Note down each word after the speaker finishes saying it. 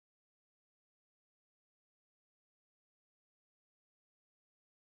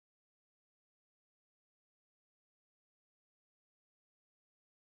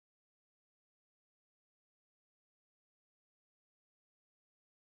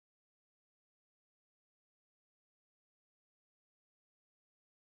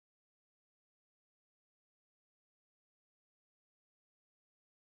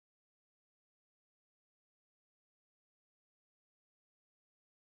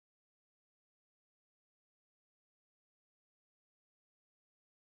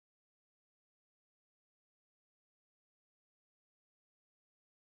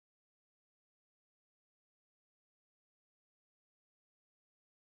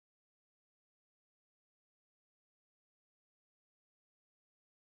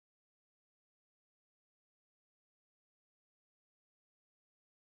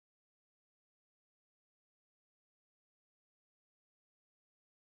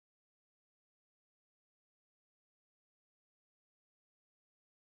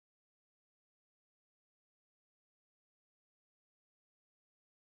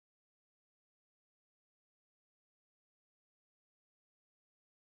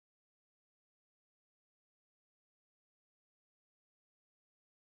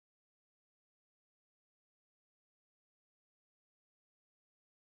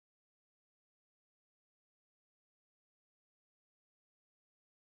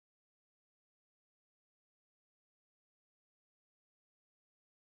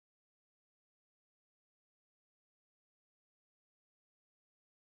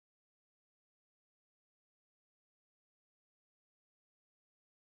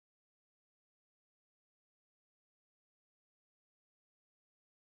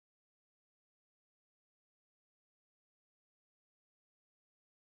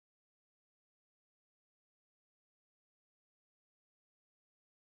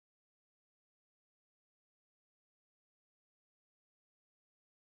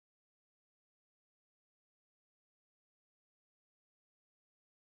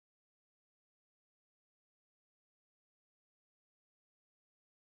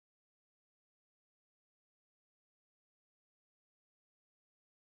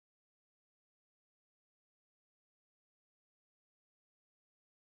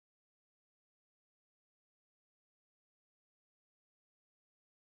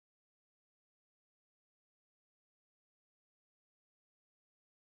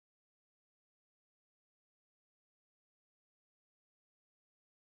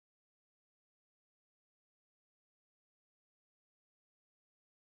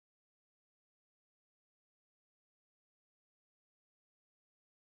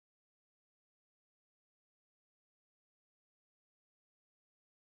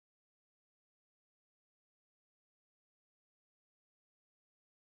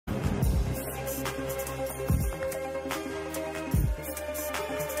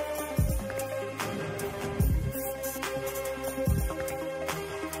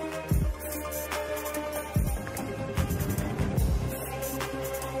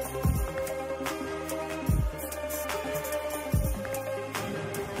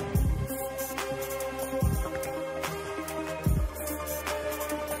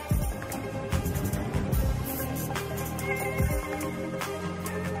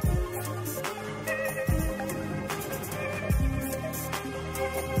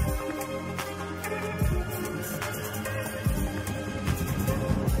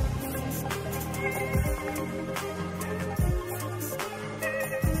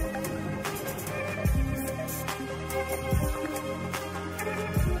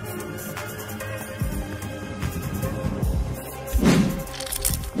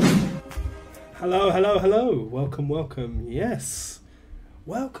Hello, hello, hello. Welcome, welcome. Yes.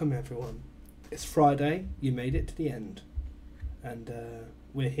 Welcome, everyone. It's Friday. You made it to the end. And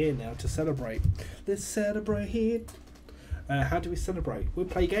we're here now to celebrate. Let's celebrate. How do we celebrate? We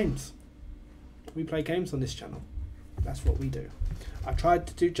play games. We play games on this channel. That's what we do. I tried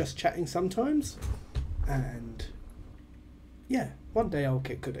to do just chatting sometimes. And yeah, one day I'll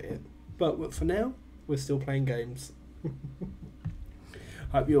get good at it. But for now, we're still playing games.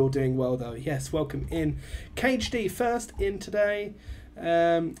 Hope you're all doing well though. Yes, welcome in. KHD first in today.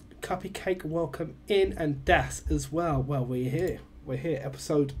 Cuppy Cake, welcome in. And Das as well. Well, we're here. We're here.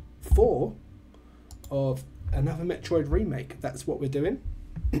 Episode 4 of another Metroid remake. That's what we're doing.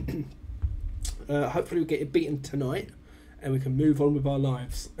 Hopefully we'll get it beaten tonight. And we can move on with our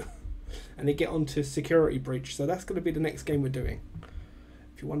lives. And then get on to Security Breach. So that's going to be the next game we're doing.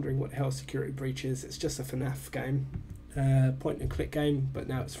 If you're wondering what the hell Security Breach is, it's just a FNAF game. Point and click game, but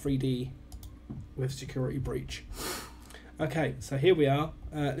now it's 3D with Security Breach. Okay, so here we are.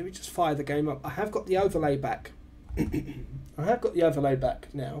 Let me just fire the game up. I have got the overlay back. I have got the overlay back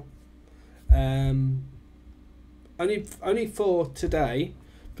now. Only for today,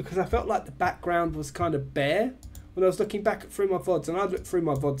 because I felt like the background was kind of bare when I was looking back through my VODs, and I look through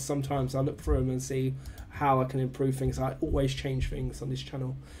my VODs sometimes. I look through them and see how I can improve things. I always change things on this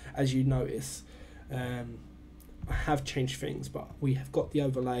channel, as you notice. I have changed things, but we have got the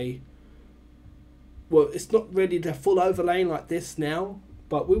overlay. Well, it's not really the full overlay like this now,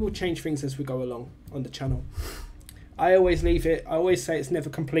 but we will change things as we go along on the channel. I always leave it, I always say it's never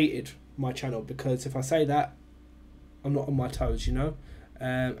completed, my channel, because if I say that, I'm not on my toes, you know.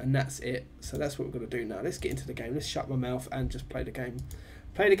 And that's it. So that's what we're going to do now. Let's get into the game. Let's shut my mouth and just play the game.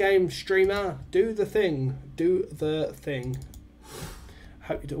 Play the game, streamer. Do the thing. Do the thing.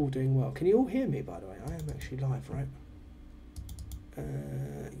 Hope you're all doing well. Can you all hear me, by the way? I am actually live, right?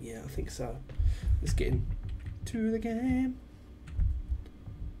 Yeah, I think so. Let's get into the game.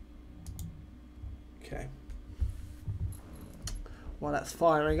 Okay. While that's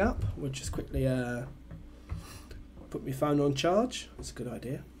firing up, we'll just quickly put my phone on charge. That's a good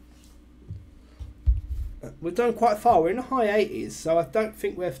idea. We've done quite far. We're in the high 80s, so I don't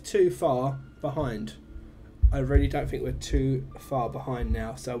think we're too far behind. I really don't think we're too far behind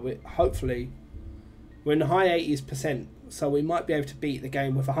now. So hopefully we're in the high 80s%. So we might be able to beat the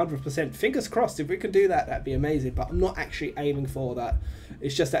game with 100%. Fingers crossed. If we could do that, that'd be amazing. But I'm not actually aiming for that.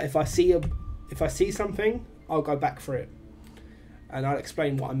 It's just that if I see something, I'll go back for it. And I'll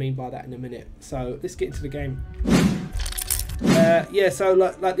explain what I mean by that in a minute. So let's get into the game. Yeah, so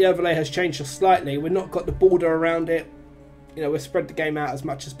like the overlay has changed just slightly. We've not got the border around it. You know, we've spread the game out as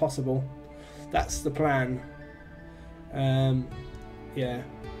much as possible. That's the plan. Yeah.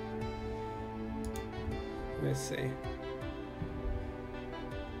 Let's see.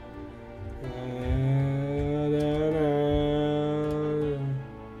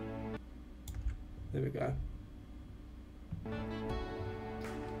 There we go.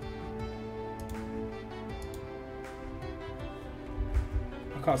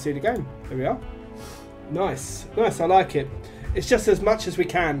 I can't see the game. There we are. Nice. Nice, I like it. It's just as much as we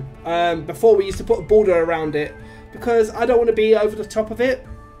can. Before we used to put a border around it because I don't want to be over the top of it.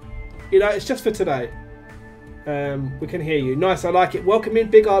 You know, it's just for today. We can hear you. Nice, I like it. Welcome in,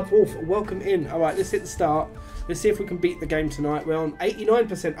 Big Hard Wolf. Welcome in. All right, let's hit the start. Let's see if we can beat the game tonight. We're on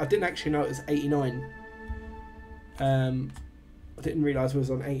 89%. I didn't actually know it was 89. I didn't realise we was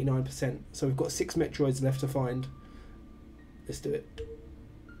on 89%. So we've got 6 Metroids left to find. Let's do it.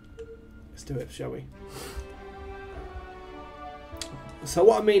 Let's do it, shall we? So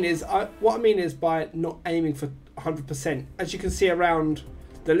what I mean is by not aiming for 100%. As you can see around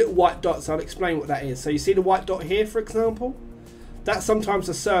the little white dots, I'll explain what that is. So you see the white dot here, for example? That's sometimes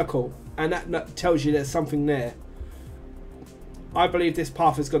a circle, and that tells you there's something there. I believe this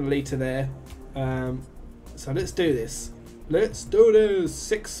path is going to lead to there. So let's do this. Let's do this.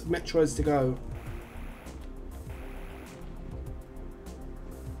 6 Metroids to go.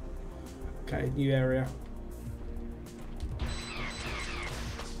 Okay, new area.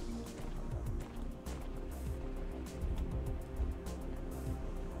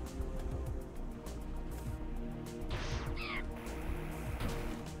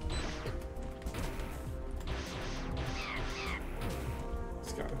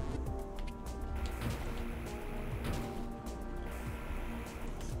 Let's go.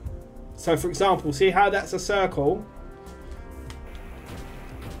 So for example, see how that's a circle?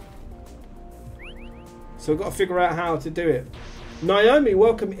 So we've got to figure out how to do it. Naomi,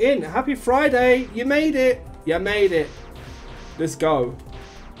 welcome in. Happy Friday. You made it. You made it. Let's go.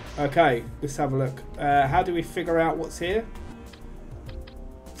 Okay, let's have a look. How do we figure out what's here?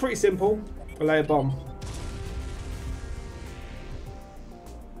 Pretty simple. I'll lay a bomb.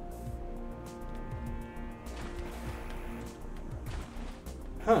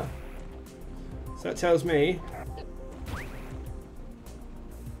 Huh. So that tells me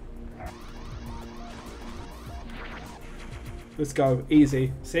let's go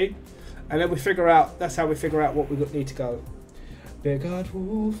easy. See? And then we figure out, that's how we figure out what we need to go. Big old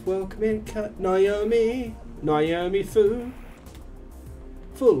wolf, welcome in, cut Naomi, Naomi Fu.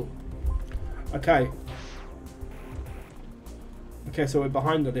 Full. Okay. Okay, so we're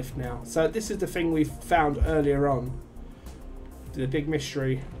behind the lift now. So this is the thing we found earlier on. The big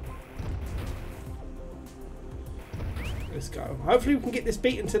mystery. Let's go. Hopefully we can get this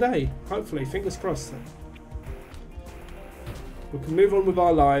beaten today. Hopefully, fingers crossed. We can move on with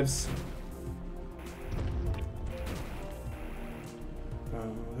our lives.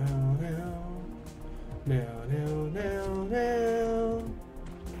 Now.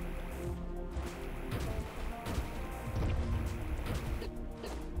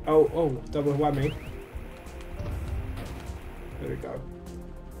 Oh, double whammy. There we go.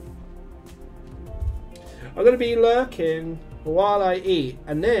 I'm going to be lurking while I eat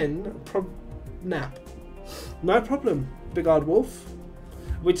and then nap. No problem, big old wolf.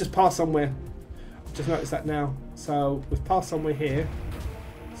 We just passed somewhere. Just noticed that now. So we've passed somewhere here.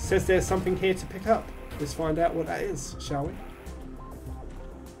 Says there's something here to pick up. Let's find out what that is, shall we?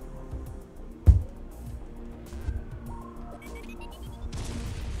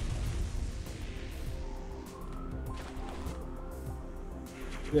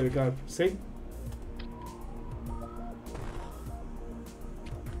 There we go. See?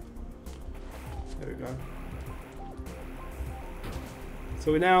 There we go.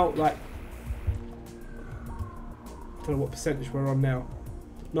 So we're now like, I don't know what percentage we're on now.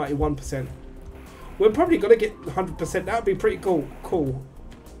 91%. We're probably gonna get 100%. That would be pretty cool. Cool.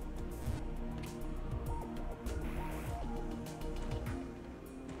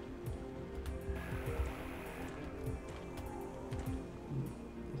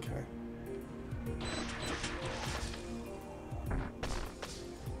 Okay.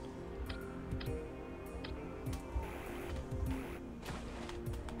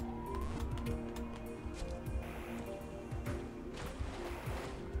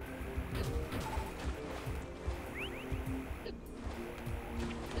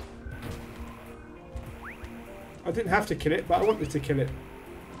 I didn't have to kill it, but I wanted to kill it.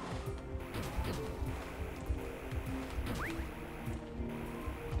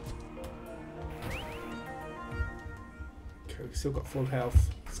 Okay, we've still got full health.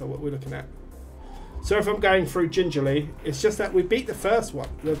 So what we're looking at. So if I'm going through gingerly, it's just that we beat the first one.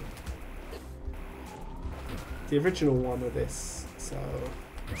 The original one of this. So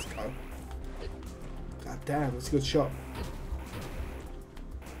let's go. God damn, it's a good shot.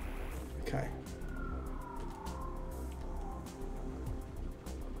 Okay.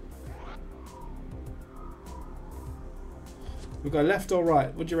 We go left or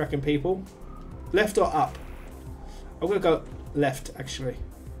right? What do you reckon, people? Left or up? I'm going to go left, actually.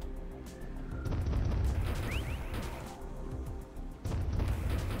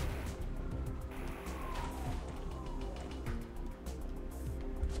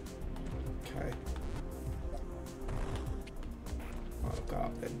 Okay. I'll go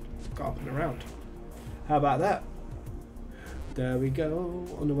up then. Go up and around. How about that? There we go.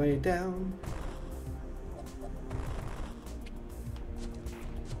 On the way down.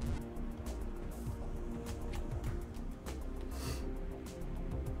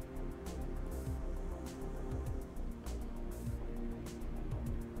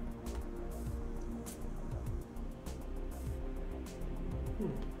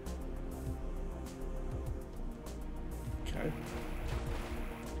 Okay.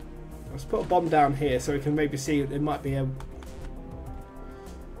 Let's put a bomb down here so we can maybe see it might be a...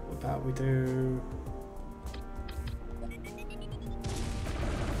 What about we do...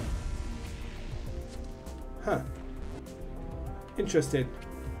 Huh. Interesting.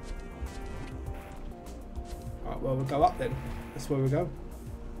 Alright, well we'll go up then. That's where we go.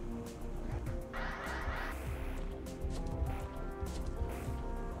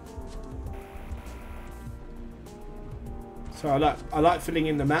 So I like filling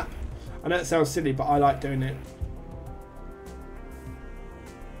in the map. I know it sounds silly, but I like doing it.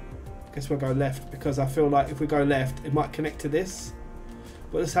 Guess we'll go left because I feel like if we go left, it might connect to this.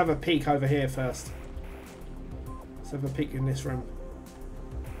 But let's have a peek over here first. Let's have a peek in this room.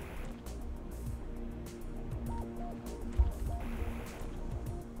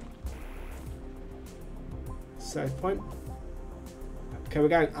 Save point. Okay, we're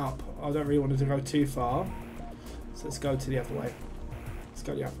going up. I don't really want to go too far. So let's go to the other way. Let's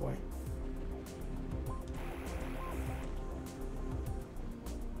go the other way.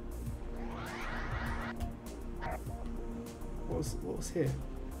 What was here?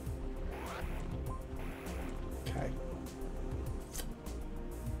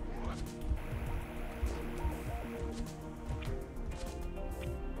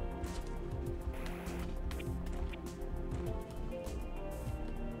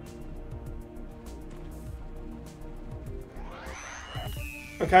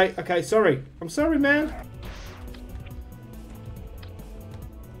 Okay. Okay, sorry. I'm sorry, man.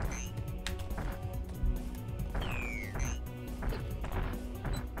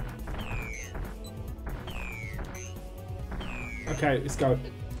 Okay, let's go.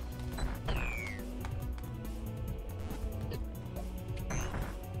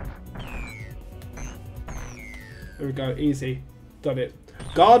 There we go, easy. Done it.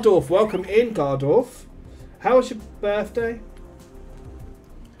 Gardorf, welcome in, Gardorf. How was your birthday?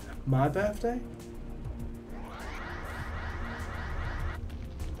 My birthday?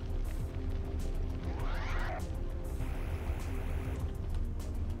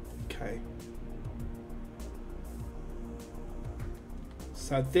 Okay.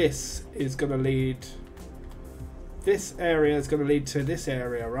 So this is going to lead... This area is going to lead to this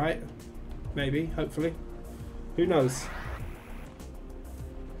area, right? Maybe, hopefully. Who knows?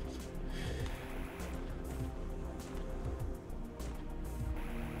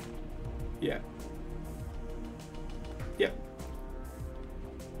 Yeah. Yep.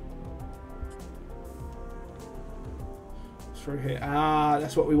 Through here. Ah,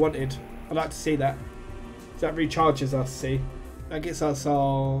 that's what we wanted. I'd like to see that. That recharges us, see? That gets us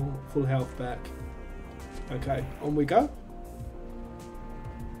our full health back. Okay, on we go.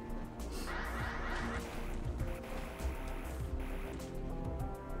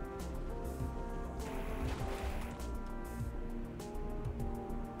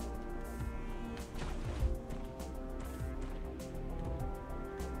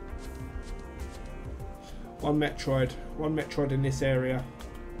 One Metroid in this area.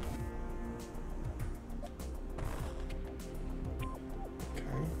 Okay,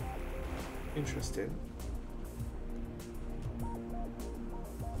 interesting.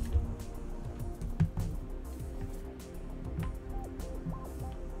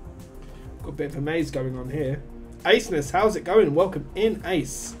 Got a bit of a maze going on here. Aceness, how's it going? Welcome in,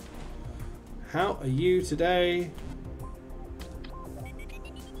 Ace. How are you today?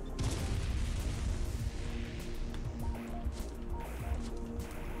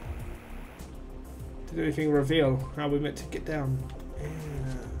 Did anything reveal how we meant to get down? Yeah.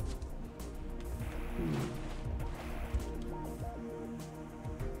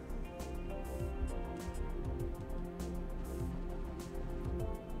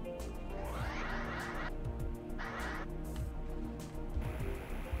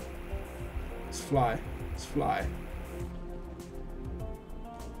 Let's fly. Let's fly.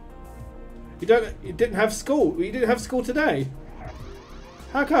 You didn't have school. You didn't have school today.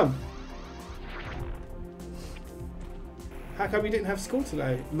 How come? How come you didn't have school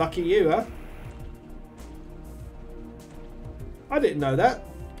today? Lucky you, huh? I didn't know that.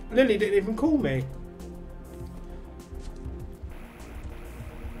 Lily didn't even call me.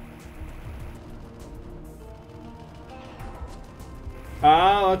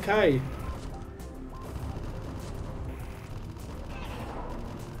 Ah, okay.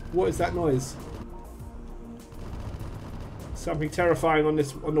 What is that noise? Something terrifying on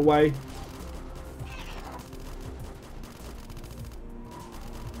the way.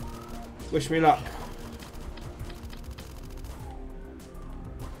 Wish me luck.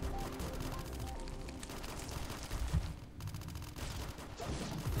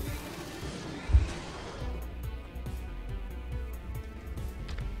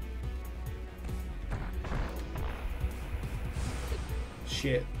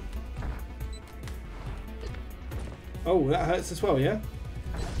 Shit. Oh, that hurts as well, yeah?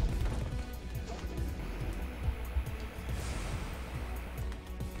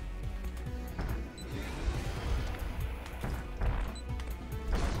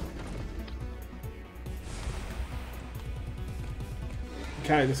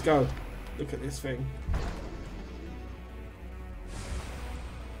 Okay, let's go. Look at this thing.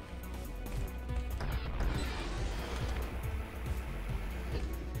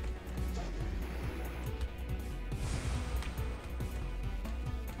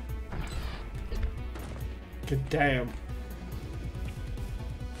 Good damn.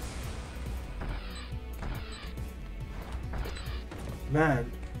 Man,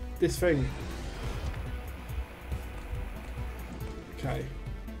 this thing. Okay.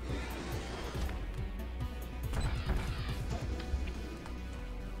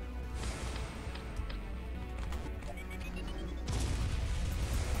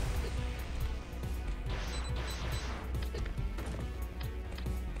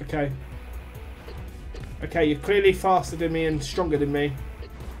 Okay. Okay, you're clearly faster than me and stronger than me.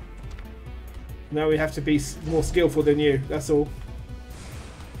 Now we have to be more skillful than you, that's all.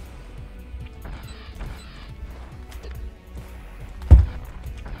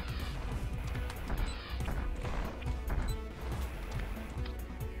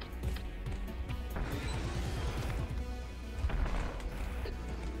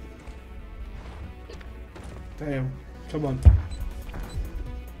 Damn, come on.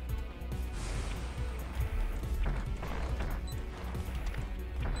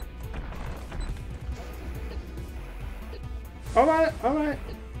 Alright, alright,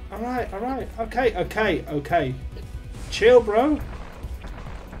 alright, alright. Okay, okay, okay. Chill, bro.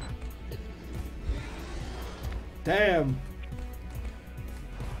 Damn.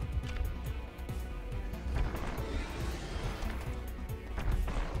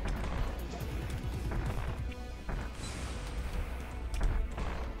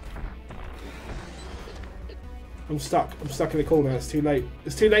 I'm stuck. I'm stuck in the corner. It's too late.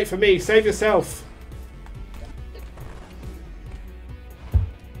 It's too late for me. Save yourself.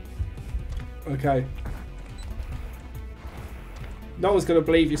 Okay. No one's going to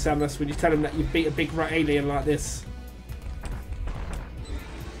believe you, Samus, when you tell them that you beat a big rat alien like this.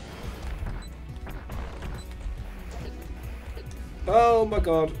 Oh my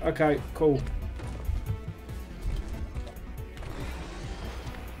god. Okay, cool.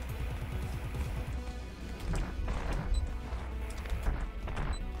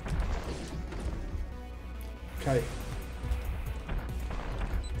 Okay.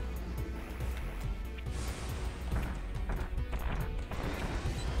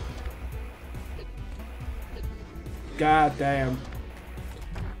 God damn.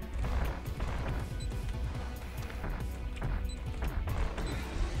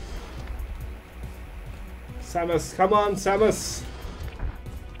 Samus, come on, Samus.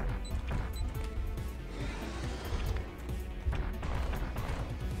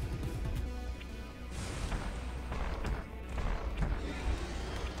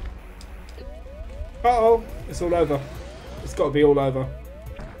 Uh-oh, it's all over. It's got to be all over.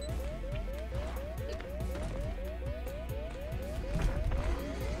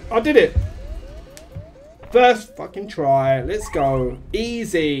 I did it. First fucking try. Let's go.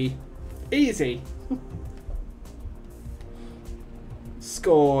 Easy. Easy.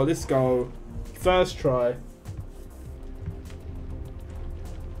 Score. Let's go. First try.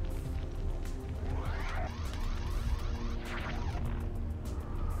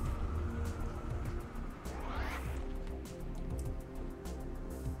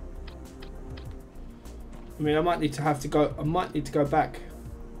 I mean, I might need to go back.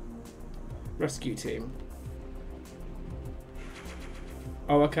 Rescue team.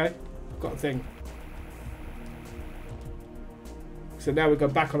 Oh, okay. Got a thing. So now we go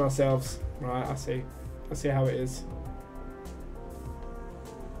back on ourselves. Right, I see. I see how it is.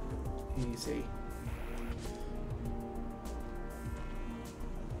 Easy.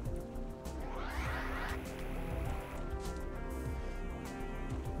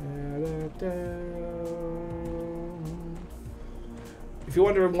 If you're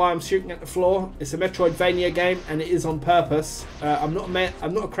wondering why I'm shooting at the floor, it's a Metroidvania game, and it is on purpose. I'm not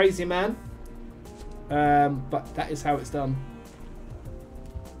a crazy man, but that is how it's done.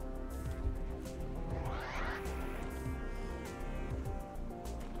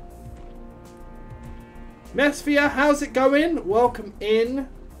 Mesphia, how's it going? Welcome in.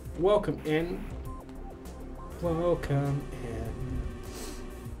 Welcome in. Welcome in.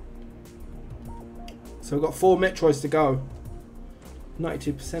 So we've got 4 Metroids to go.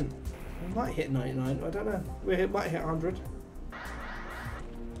 92%. We might hit 99. I don't know. We might hit 100.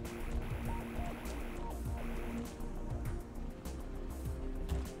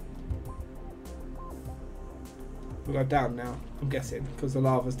 We'll go down now, I'm guessing, because the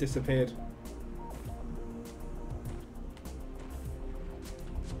lava's disappeared.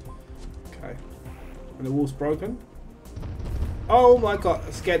 Okay. And the wall's broken. Oh my god,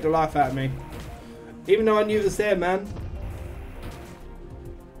 it scared the life out of me. Even though I knew it was there, man.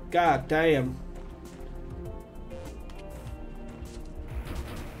 God damn.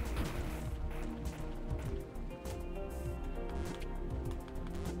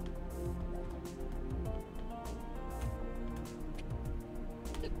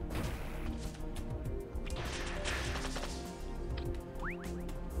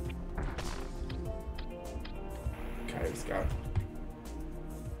 Okay, let's go.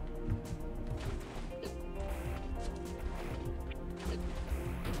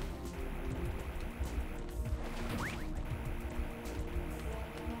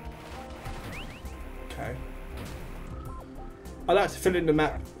 I like to fill in the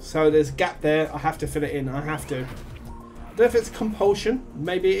map. So there's a gap there. I have to fill it in. I have to. I don't know if it's compulsion.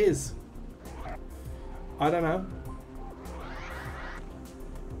 Maybe it is. I don't know.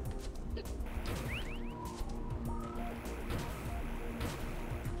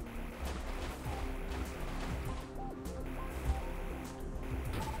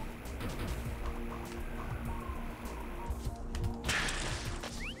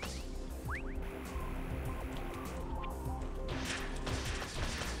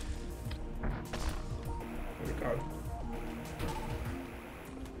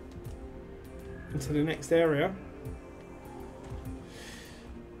 Into the next area.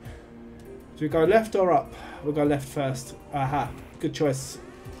 Do we go left or up? We'll go left first. Aha, good choice.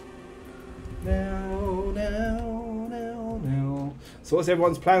 Now. So what's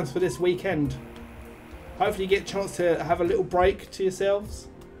everyone's plans for this weekend? Hopefully you get a chance to have a little break to yourselves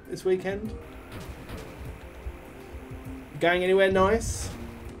this weekend. Going anywhere nice?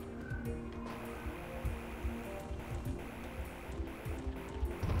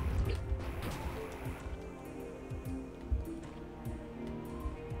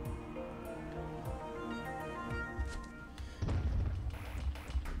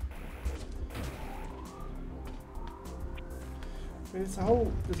 There's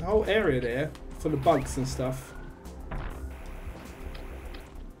a whole area there full of bugs and stuff.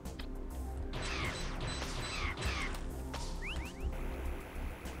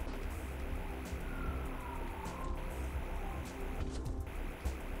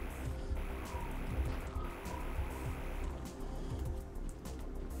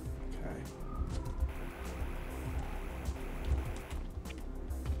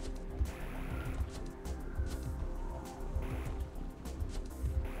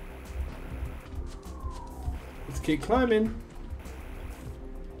 Keep climbing.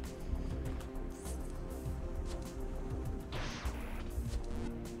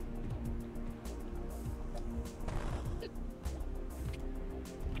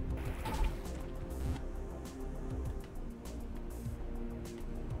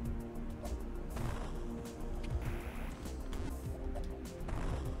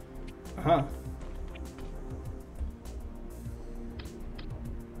 Aha.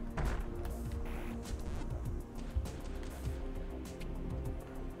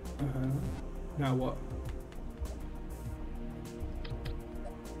 Now what?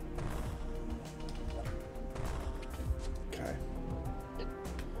 Okay.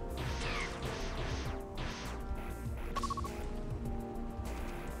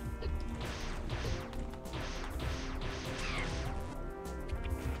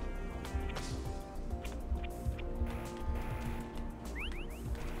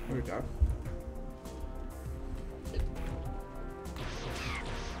 There we go.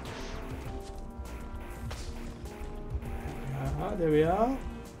 There we are.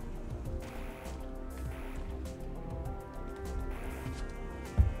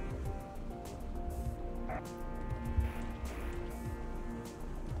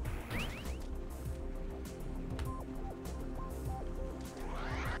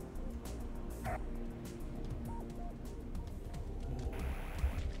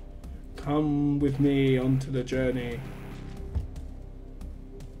 Come with me onto the journey.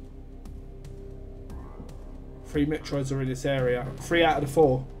 3 Metroids are in this area. 3 out of the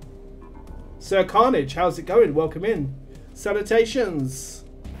 4. Sir Carnage, how's it going? Welcome in. Salutations.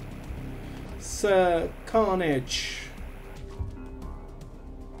 Sir Carnage.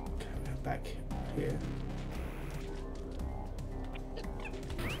 Okay, we're back here.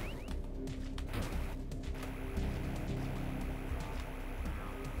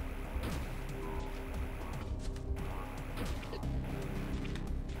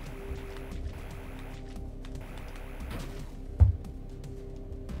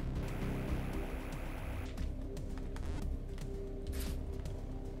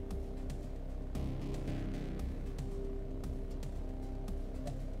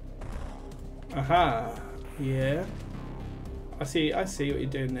 Aha, yeah. I see what you're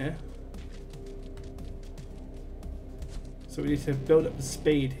doing there. So we need to build up the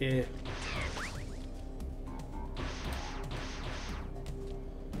speed here.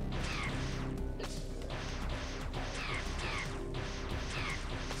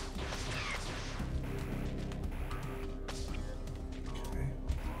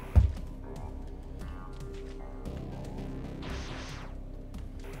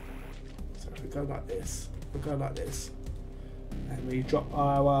 Go like this. We'll go like this, and we drop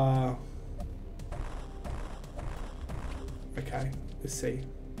our. Okay, let's see.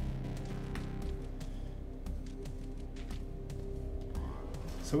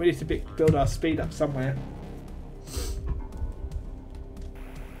 So we need to build our speed up somewhere.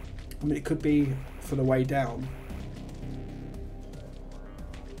 I mean, it could be for the way down.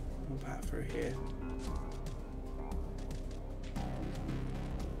 What about through here?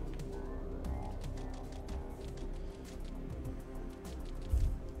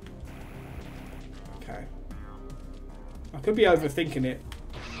 Okay. I could be overthinking it,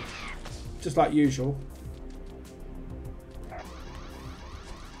 just like usual.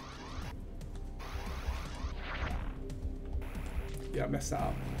 Yeah, I messed that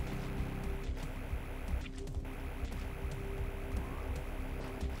up.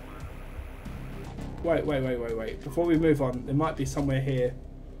 Wait. Before we move on, there might be somewhere here.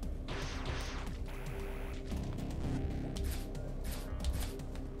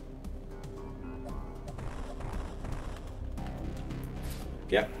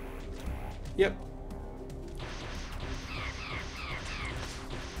 Yep.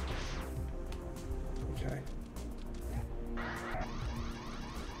 Okay.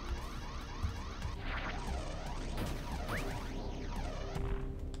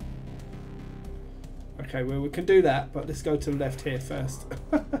 Okay, well, we can do that, but let's go to the left here first.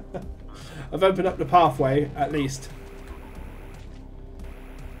 I've opened up the pathway, at least.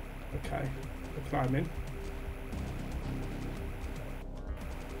 Okay, we're climbing.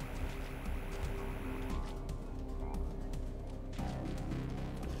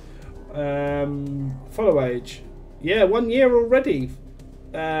 Follow age. Yeah, 1 year already.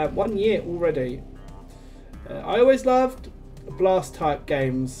 1 year already. I always loved blast type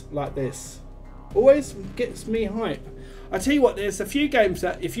games like this. Always gets me hype. I tell you what, there's a few games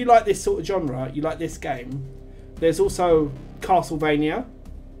that if you like this sort of genre, you like this game. There's also Castlevania.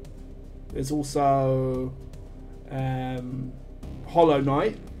 There's also Hollow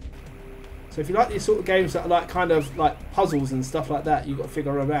Knight. So if you like these sort of games that are like kind of like puzzles and stuff like that, you've got to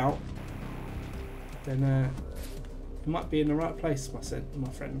figure them out. Then you might be in the right place, my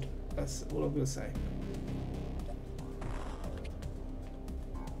friend. That's all I'm going to say.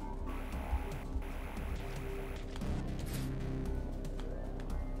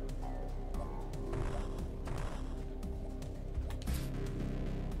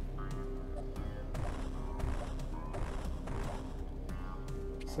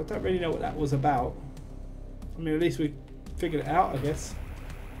 So I don't really know what that was about. I mean, at least we figured it out, I guess.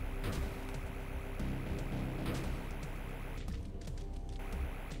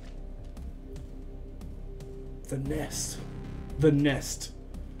 The nest. The nest.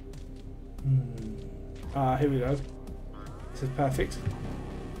 Here we go. This is perfect.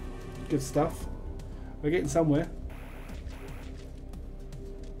 Good stuff. We're getting somewhere.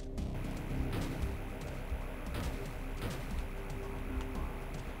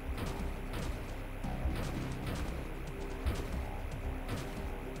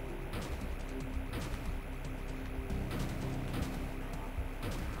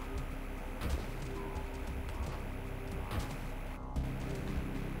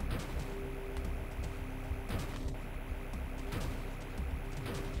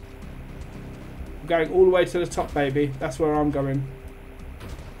 Going all the way to the top, baby. That's where I'm going.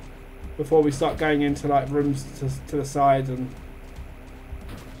 Before we start going into like rooms to the side and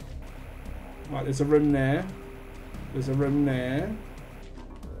right, there's a room there. There's a room there.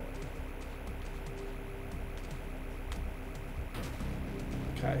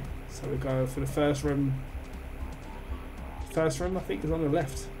 Okay, so we go for the first room. First room, I think, is on the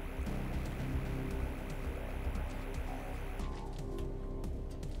left.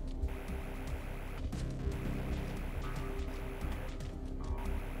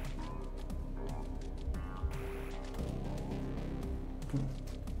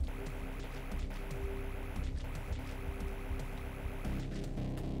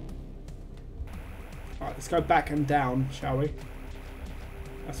 Right, let's go back and down, shall we?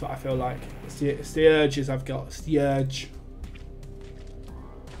 That's what I feel like. It's the urges I've got. It's the urge.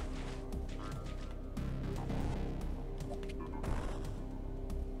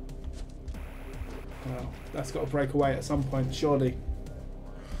 Well, that's got to break away at some point, surely.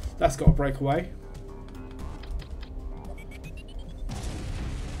 That's got to break away.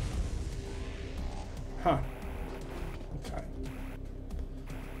 Huh. Okay.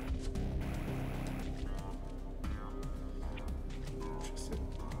 Interesting.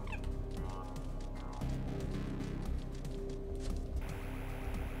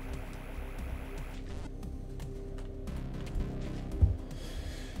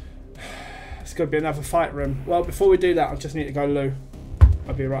 It's going to be another fight room. Well, before we do that, I just need to go loo.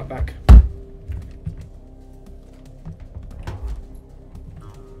 I'll be right back.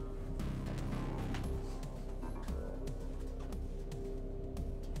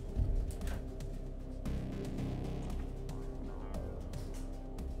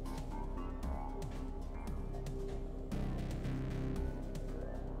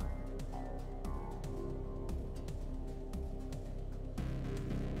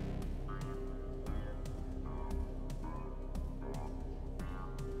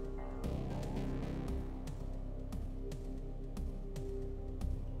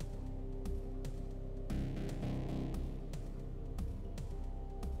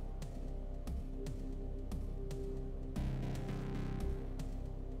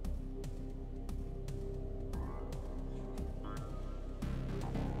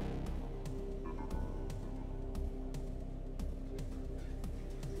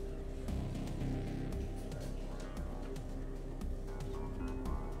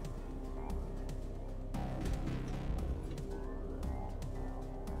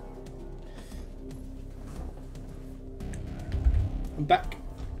 back.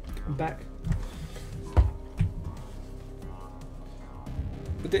 I'm back.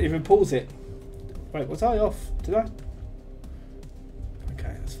 I didn't even pause it. Wait, was I off? Did I?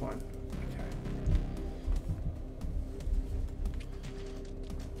 Okay, that's fine. Okay.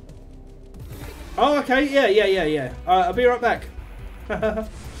 Oh, okay. Yeah. I'll be right back.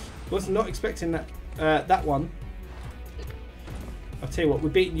 Was not expecting that. That one. I'll tell you what.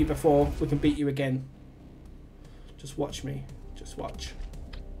 We've beaten you before. We can beat you again. Just watch me. Just watch.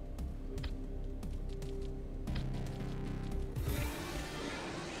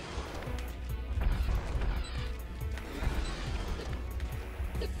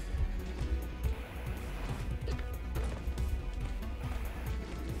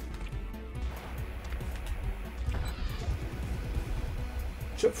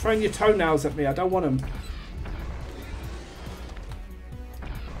 Stop throwing your toenails at me. I don't want them.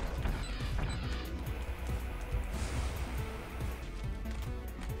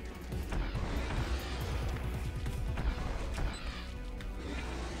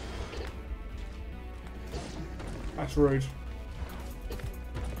 That's rude.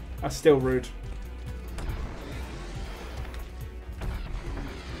 That's still rude.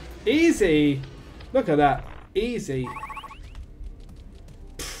 Easy. Look at that. Easy.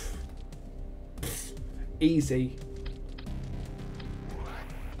 Easy.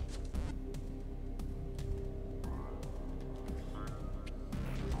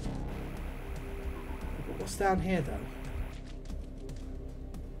 What's down here though?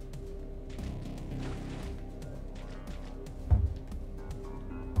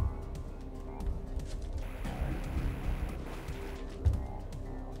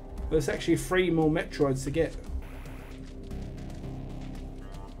 There's actually 3 more Metroids to get.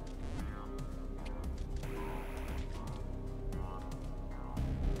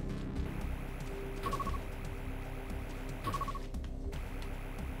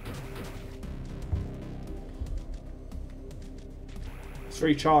 Let's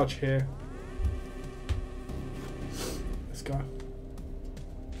recharge here. Let's go.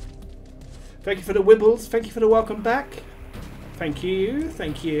 Thank you for the wibbles. Thank you for the welcome back. Thank you,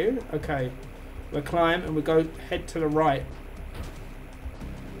 thank you. Okay, we'll climb and we'll go head to the right.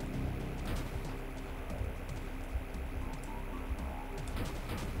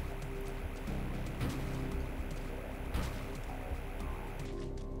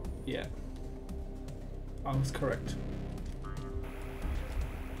 Yeah, I was correct.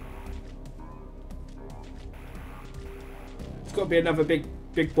 It's got to be another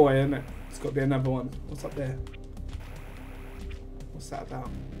big boy, isn't it? It's got to be another one. What's up there? What's that about?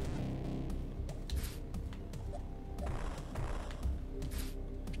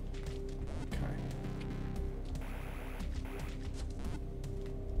 Okay.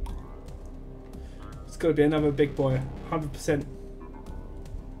 It's got to be another big boy, 100%.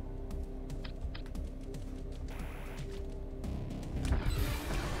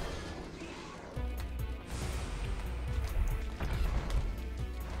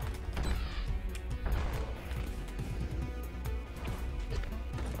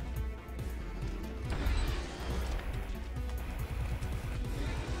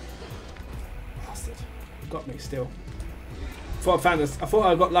 Got me still. Thought I found this. I thought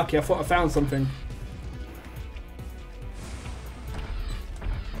I got lucky. I thought I found something.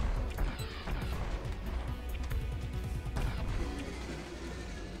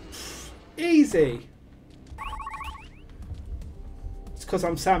 Easy. It's because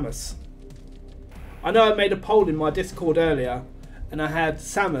I'm Samus. I know I made a poll in my Discord earlier, and I had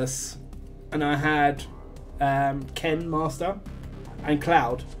Samus, and I had Ken Master, and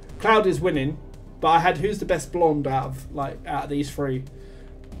Cloud. Cloud is winning. But I had who's the best blonde out of these 3.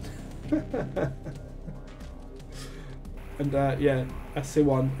 And yeah, that's the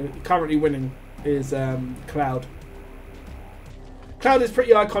one. Currently winning is Cloud. Cloud is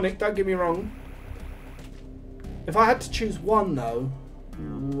pretty iconic, don't get me wrong. If I had to choose one though,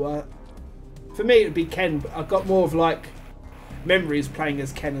 for me it would be Ken, but I've got more of like memories playing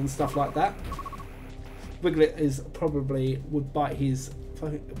as Ken and stuff like that. Wiglet is probably would bite his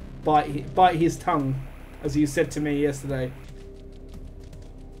tongue, as you said to me yesterday.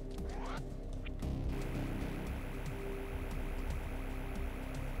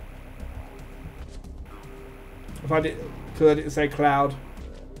 If I did, because I didn't say Cloud.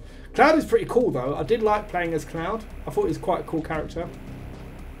 Cloud is pretty cool though. I did like playing as Cloud. I thought he was quite a cool character.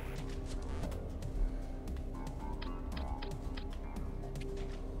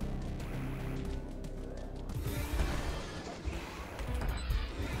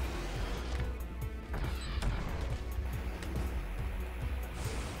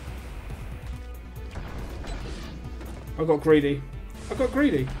 I got greedy. I got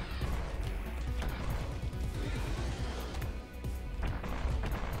greedy.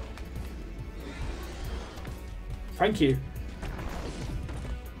 Thank you.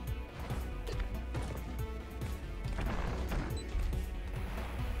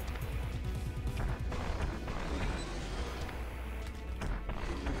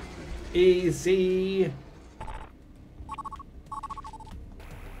 Easy.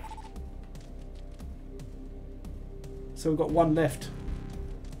 So we've got one left.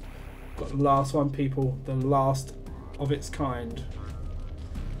 Got the last one, people. The last of its kind.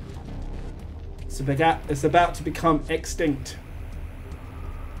 It's about to become extinct.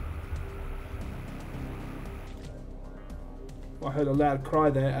 I heard a loud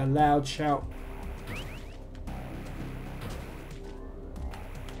cry there, a loud shout.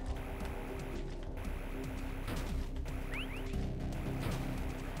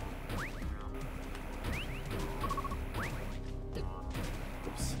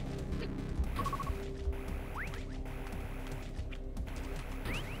 Oops.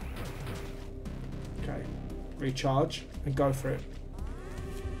 Okay, recharge and go for it.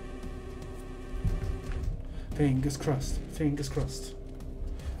 Fingers crossed. Fingers crossed.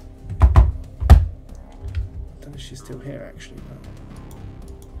 I don't know if she's still here actually, but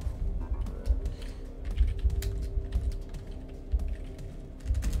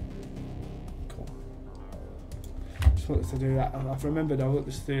cool. Just wanted to do that. I've remembered I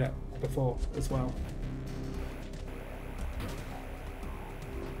wanted to do that before as well.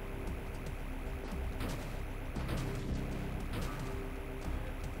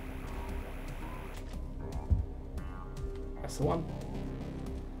 That's the one.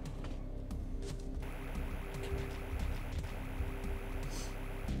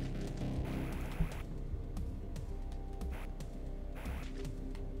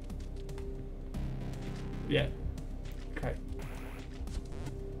 Yeah. Okay.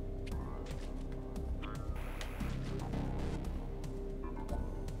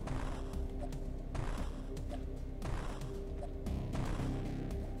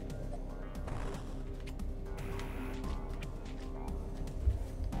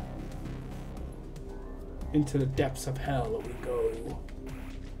 Into the depths of hell we go.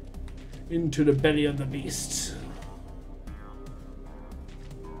 Into the belly of the beast.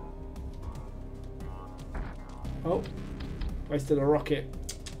 Oh, wasted a rocket.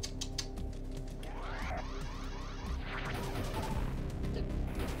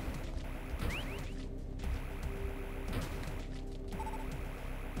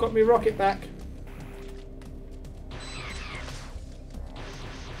 Got me rocket back.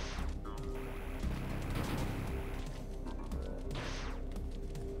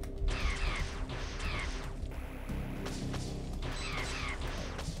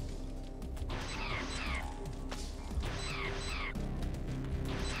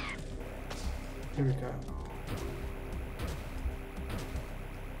 Here we go.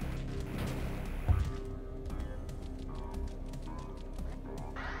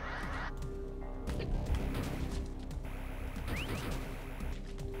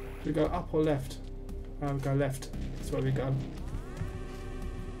 Do we go up or left? We go left. That's where we go.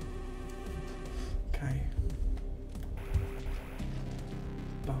 Okay.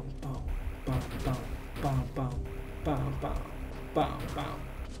 Bow, bow, bow, bow, bow, bow, bow, bow, bow, bow.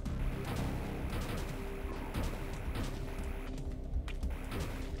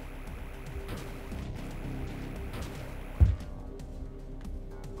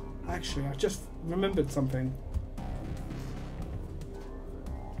 Actually, I just remembered something.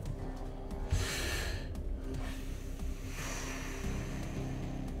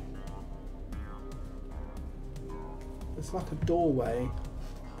 It's like a doorway.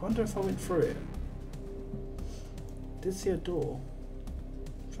 I wonder if I went through it. I did see a door.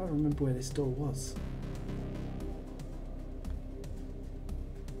 I'm trying to remember where this door was.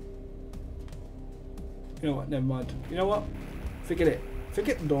 You know what? Never mind. You know what? Forget it.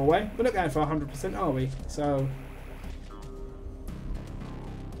 Forget the doorway. We're not going for 100%, are we? So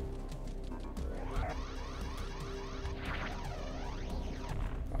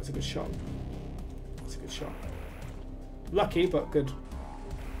that was a good shot. That's a good shot. Lucky, but good.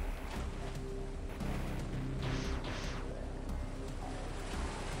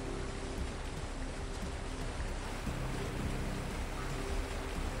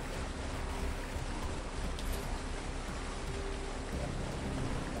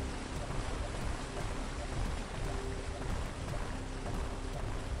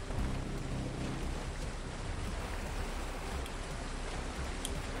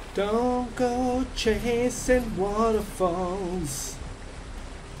 Don't go chasing waterfalls.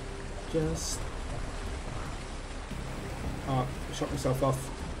 Just... Oh, shot myself off.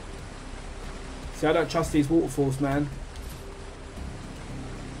 See, I don't trust these waterfalls, man.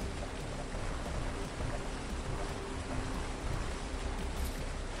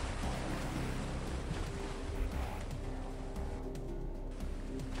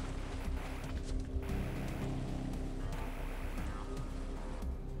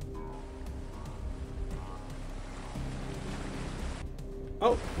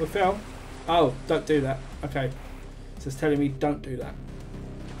 Oh, we fell. Oh, don't do that. Okay. So it's telling me don't do that.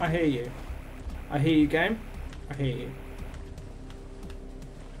 I hear you. I hear you, game. I hear you.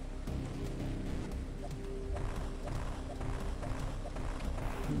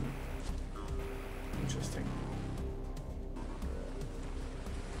 Interesting.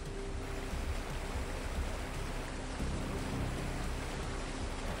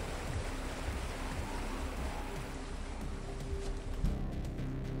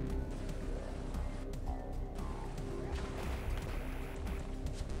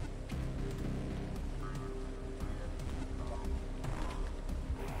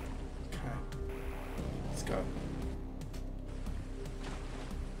 Go.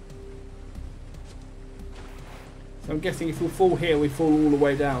 So I'm guessing if we fall here, we fall all the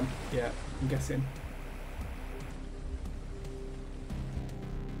way down. Yeah, I'm guessing.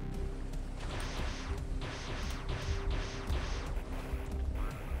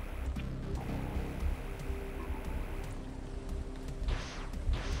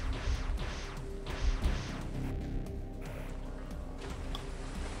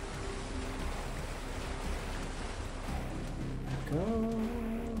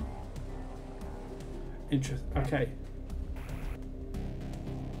 Okay.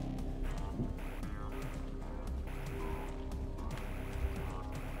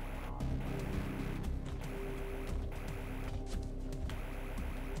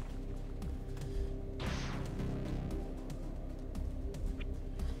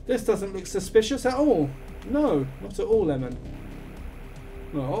 This doesn't look suspicious at all. No, not at all, Lemon.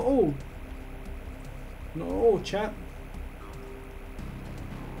 Not at all. Not at all, chat.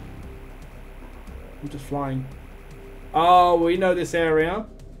 I'm just flying. Oh, we know this area.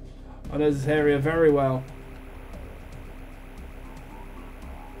 I know this area very well.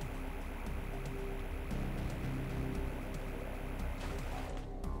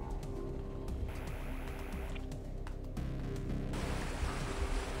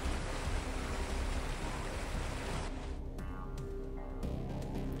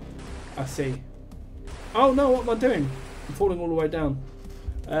 I see. Oh no, what am I doing? I'm falling all the way down.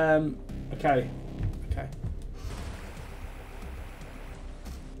 Okay. Okay.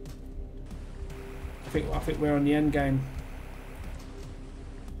 I think we're on the end game.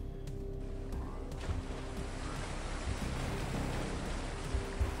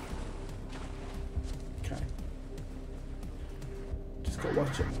 Okay. Just gotta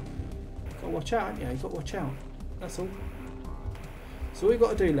watch it. Gotta watch out, yeah, you gotta watch out. That's all. So all you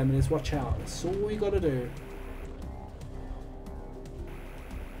gotta do, Lemon, is watch out. That's all you gotta do.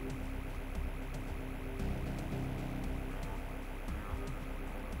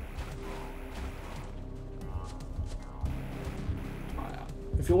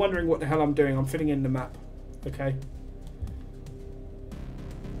 If you're wondering what the hell I'm doing, I'm filling in the map. Okay.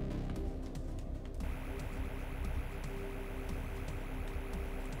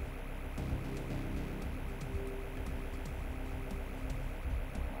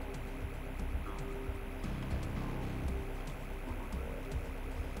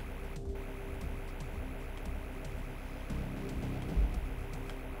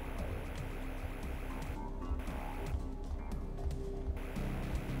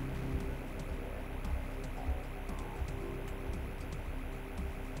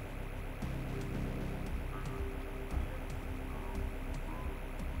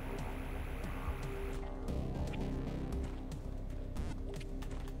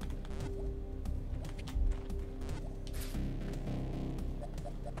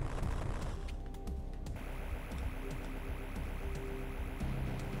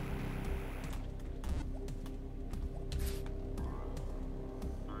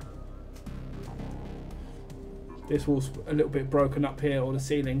 This wall's a little bit broken up here, or the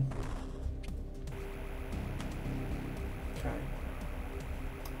ceiling. Okay.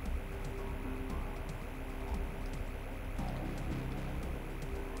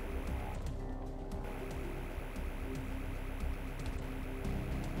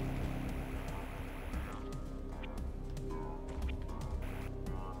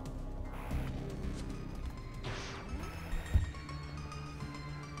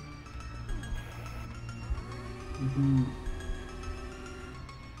 Mm-hmm.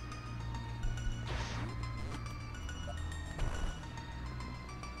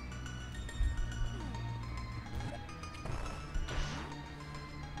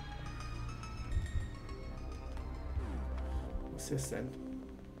 What's this then?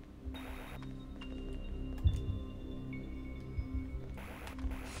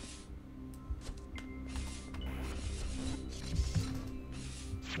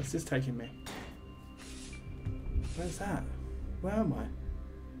 Where's this taking me? Where's that? Where am I?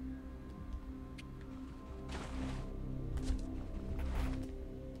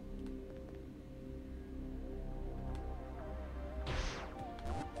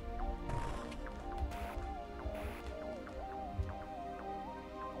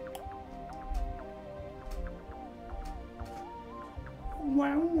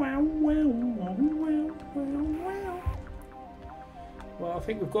 Wow, wow, wow, wow, wow, wow, wow. Well, I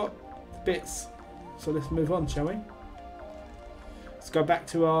think we've got bits, so let's move on, shall we? Let's go back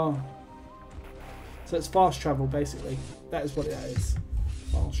to our... So it's fast travel, basically. That is what it is.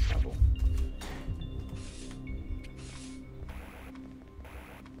 Fast travel.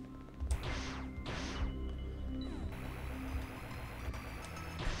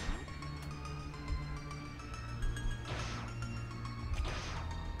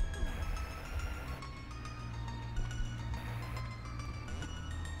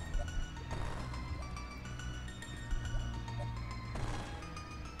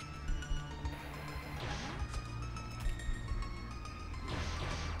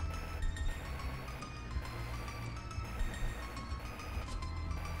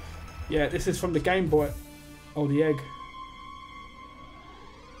 Yeah, this is from the Game Boy. Oh, the egg.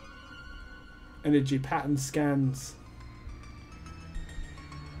 Energy pattern scans.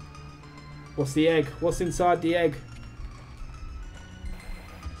 What's the egg? What's inside the egg?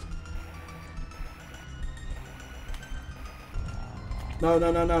 No,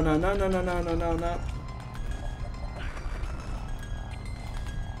 no, no, no, no, no, no, no, no, no, no, no.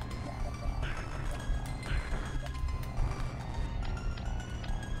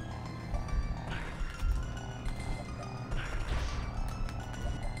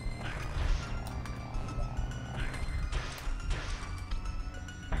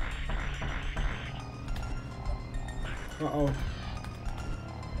 Uh-oh.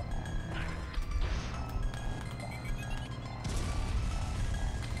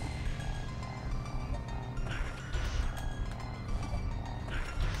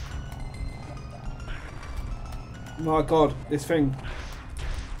 My God, this thing.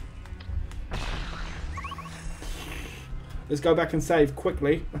 Let's go back and save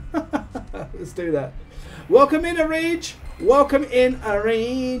quickly. Let's do that. Welcome in, Arige. Welcome in,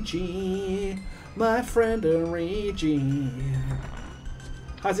 Arige. My friend Arige.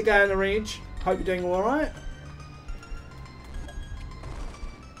 How's it going, Arige? Hope you're doing all right.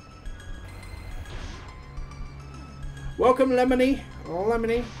 Welcome, Lemony.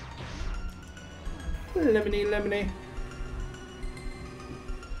 Lemony. Lemony, Lemony.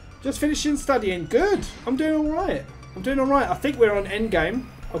 Just finishing studying. Good. I'm doing all right. I'm doing all right. I think we're on endgame.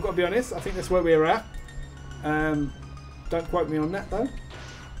 I've got to be honest. I think that's where we're at. Don't quote me on that though.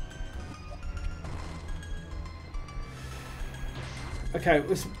 Okay,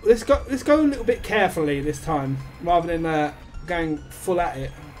 let's go a little bit carefully this time, rather than going full at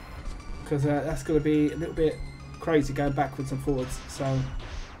it, because that's going to be a little bit crazy going backwards and forwards. So.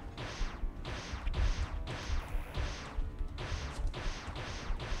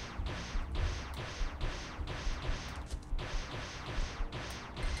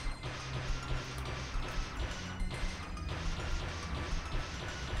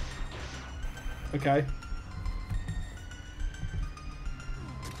 Okay.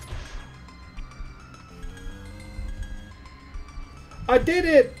 I did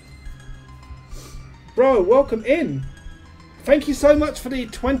it! Bro, welcome in. Thank you so much for the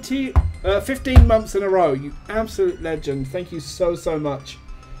 15 months in a row. You absolute legend. Thank you so much.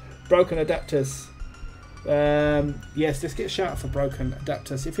 Broken Adapters. Yes, let's get a shout out for Broken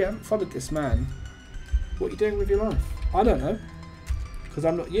Adapters. If you haven't followed this man, what are you doing with your life? I don't know. Because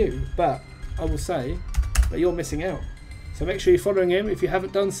I'm not you. But I will say that you're missing out. So make sure you're following him if you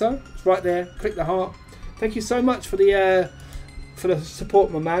haven't done so. It's right there. Click the heart. Thank you so much for the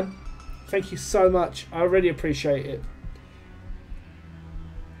support, my man. Thank you so much. I really appreciate it.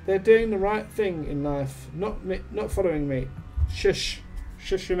 They're doing the right thing in life. Not following me. Shush.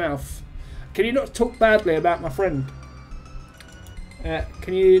 Shush your mouth. Can you not talk badly about my friend?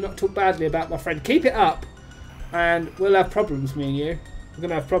 Can you not talk badly about my friend? Keep it up and we'll have problems, me and you. We're going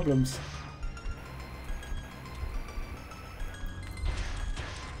to have problems.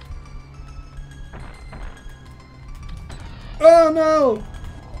 Oh no!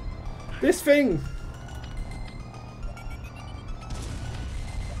 This thing!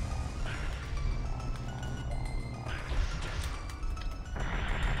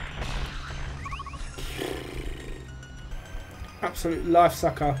 absolute life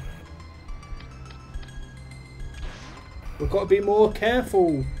sucker. We've got to be more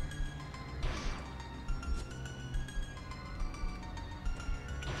careful.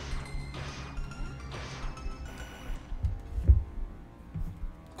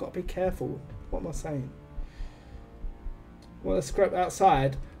 Got to be careful. What am I saying? Well, let's scrap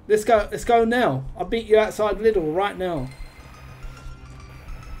outside. Let's go. Let's go now. I'll beat you outside Lidl right now.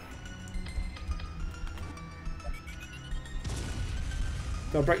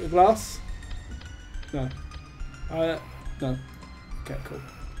 Do I break the glass? No. No. Okay, cool.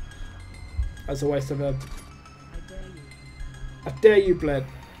 That's a waste of a... I dare you, Bled.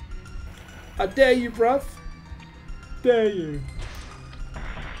 I dare you, bruv. Dare you.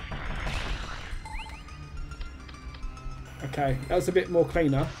 Okay, that was a bit more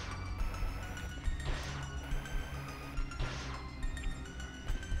cleaner.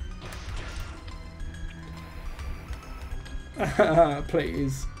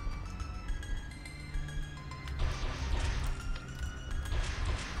 Please.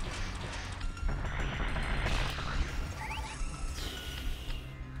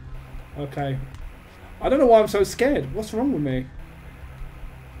 Okay. I don't know why I'm so scared. What's wrong with me?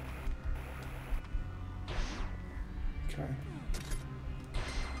 Okay.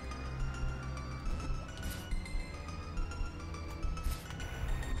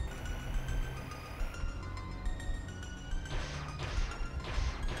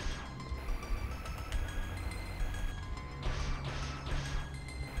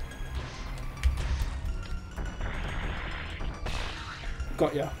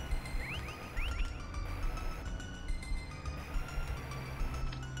 Got ya.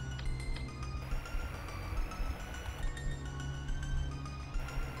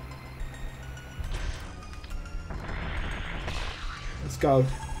 Let's go.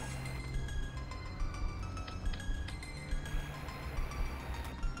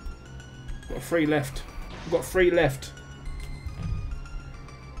 Got 3 left. We've got 3 left.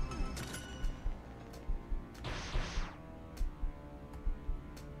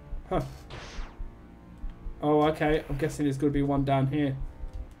 Huh. Oh, okay. I'm guessing there's going to be one down here.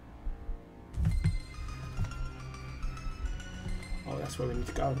 Oh, that's where we need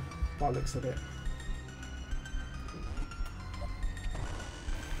to go. By the looks of it.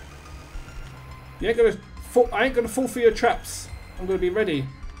 You ain't gonna fall, I ain't gonna fall for your traps. I'm gonna be ready.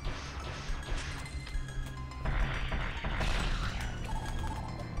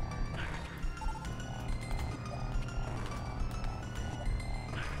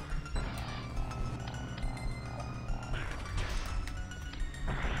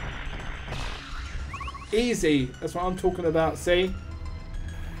 Easy. That's what I'm talking about. See?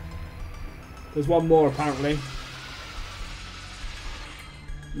 There's one more apparently.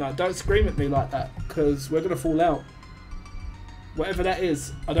 No, don't scream at me like that, because we're going to fall out. Whatever that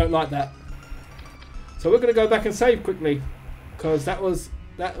is, I don't like that. So we're going to go back and save quickly, because that was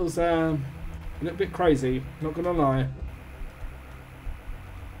a little bit crazy, not going to lie.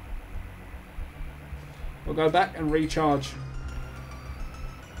 We'll go back and recharge.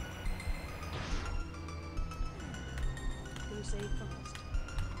 Go save fast.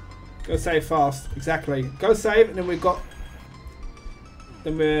 Go save fast, exactly. Go save, and then we've got...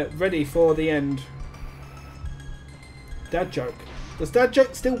 Then we're ready for the end. Dad joke. Does dad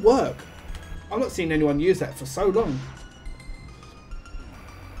joke still work? I've not seen anyone use that for so long.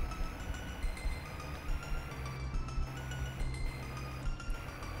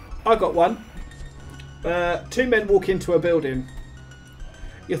 I got one. 2 men walk into a building.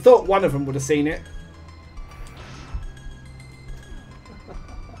 You thought one of them would have seen it.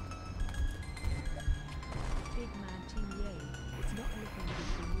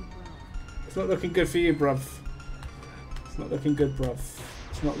 It's not looking good for you, bruv. It's not looking good, bruv.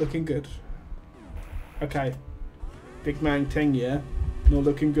 It's not looking good. Okay. Big man 10, yeah? Not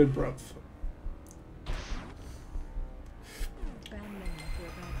looking good, bruv.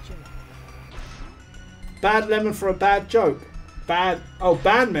 Bad lemon for a bad joke. Bad... Oh,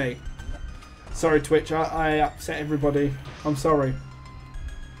 ban me. Sorry, Twitch. I upset everybody. I'm sorry.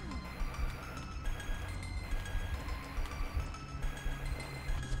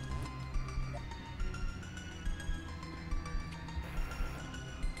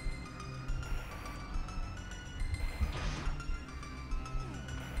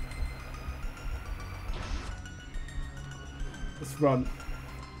 Let's run.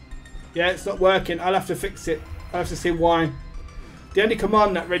 Yeah, it's not working. I'll have to fix it. I'll have to see why. The only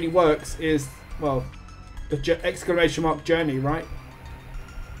command that really works is, well, the exclamation mark journey, right?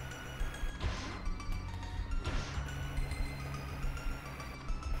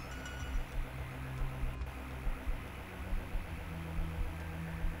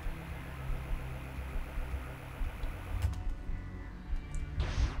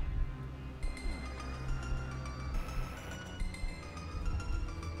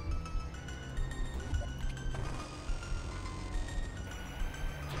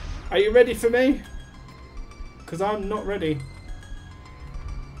 Are you ready for me? Because I'm not ready.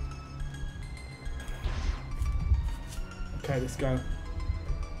 Okay, let's go.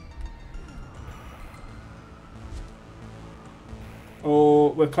 Oh,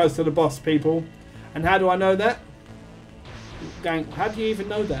 we're close to the boss, people. And how do I know that? Gang, how do you even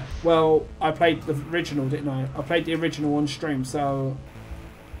know that? Well, I played the original, didn't I? I played the original on stream, so...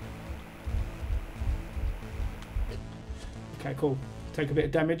 Okay, cool. Take a bit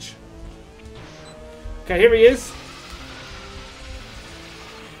of damage. Okay, here he is.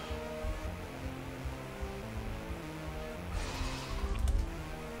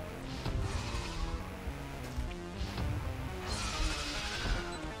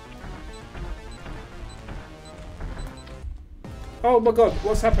 Oh my god,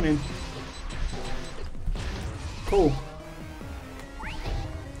 what's happening? Cool.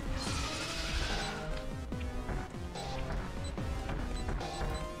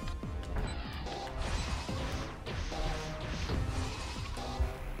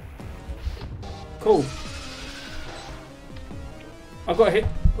 Cool. I've got a hit.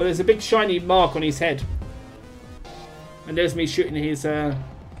 Well, there's a big shiny mark on his head. And there's me shooting his...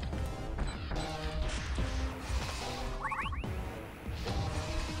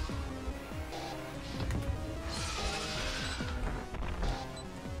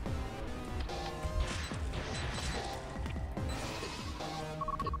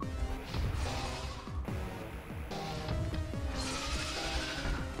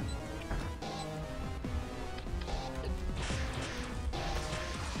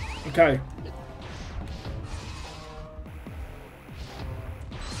 Okay.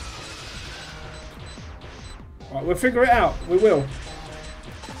 Right, we'll figure it out. We will.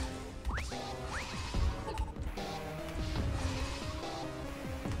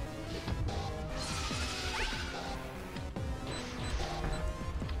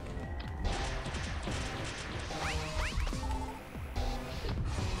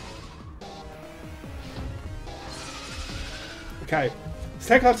 Okay. Let's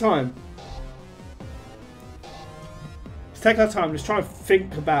take our time. Let's take our time. Let's try and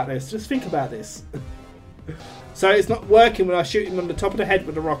think about this. Just think about this. So it's not working when I shoot him on the top of the head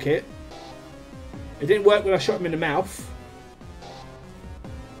with a rocket. It didn't work when I shot him in the mouth.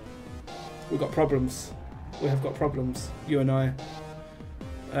 We've got problems. We have got problems. You and I.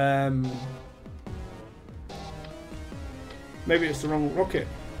 Maybe it's the wrong rocket.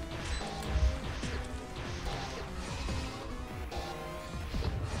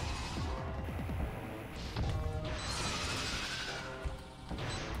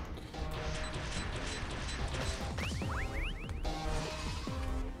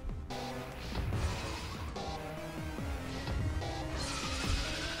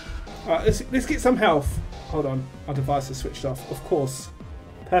 Alright, let's get some health. Hold on, our device is switched off. Of course.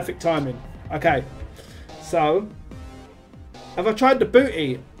 Perfect timing. Okay. So, have I tried the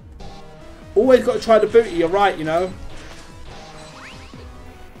booty? Always got to try the booty, you're right, you know.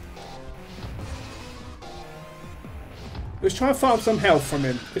 Let's try and farm some health from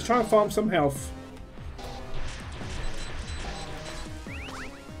him. Let's try and farm some health.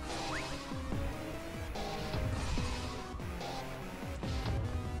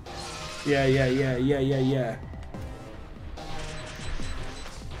 Yeah.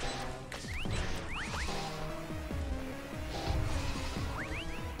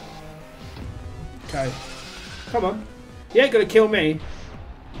 Okay. Come on. You ain't gonna kill me.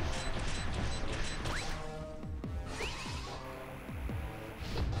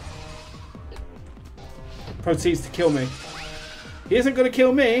 Proceeds to kill me. He isn't gonna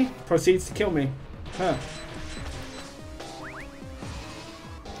kill me. Proceeds to kill me. Huh.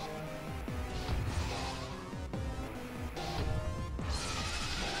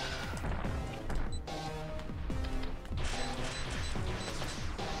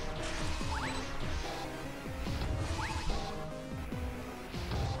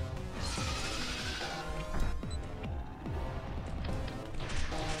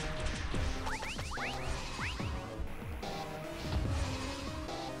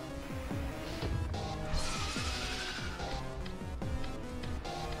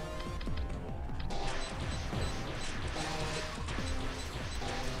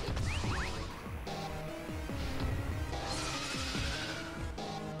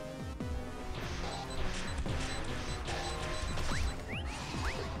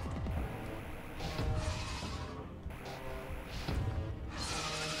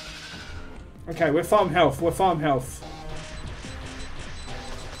 Okay, we're farm health. We're farm health.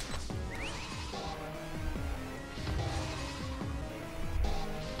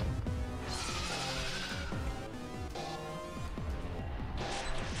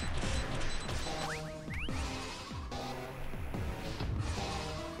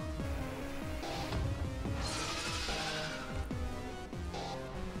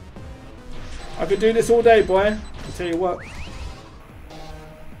 I could do this all day, boy. I'll tell you what.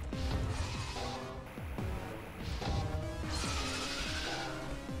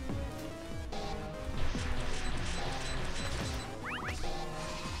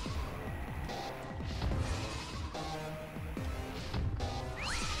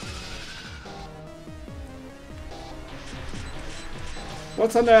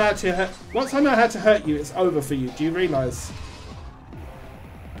 Once I know how to hurt you, it's over for you. Do you realise?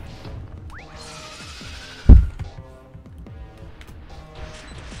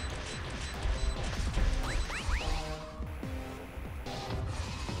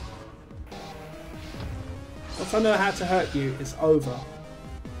 Once I know how to hurt you, it's over.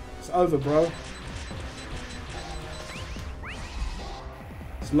 It's over, bro.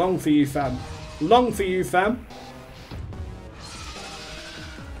 It's long for you, fam. Long for you, fam.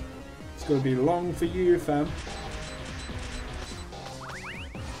 It's gonna be long for you, fam.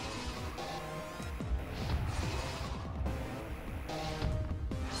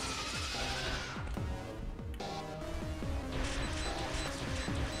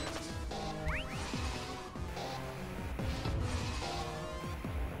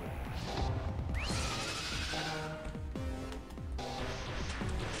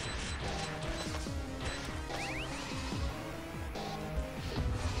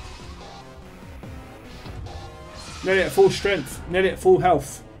 Nearly at full strength, nearly at full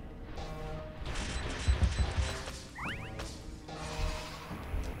health.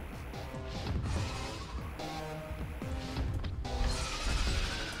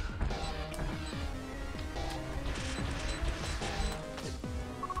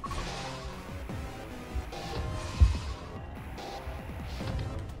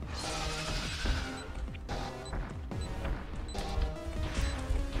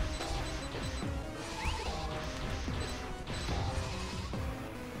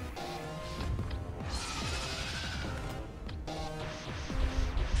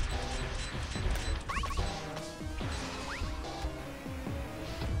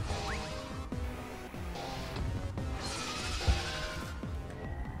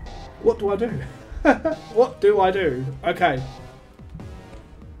 What do I do? What do I do? Okay.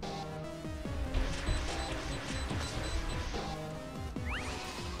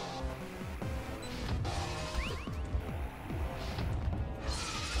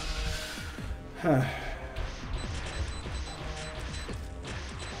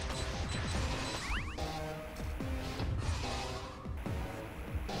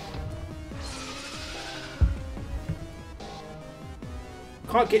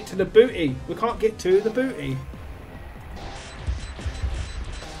 Can't get to the booty. We can't get to the booty.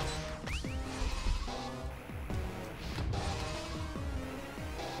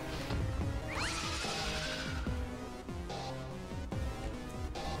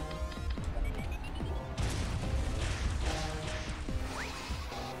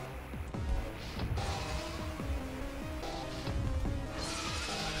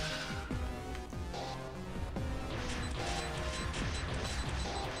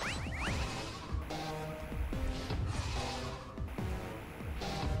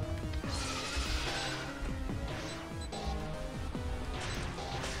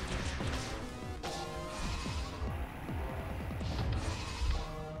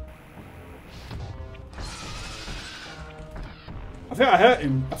 I think I hurt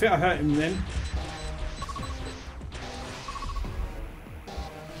him. I think I hurt him then.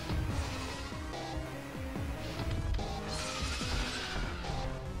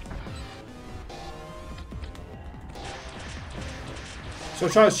 So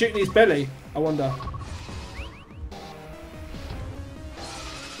I'm trying to shoot in his belly, I wonder.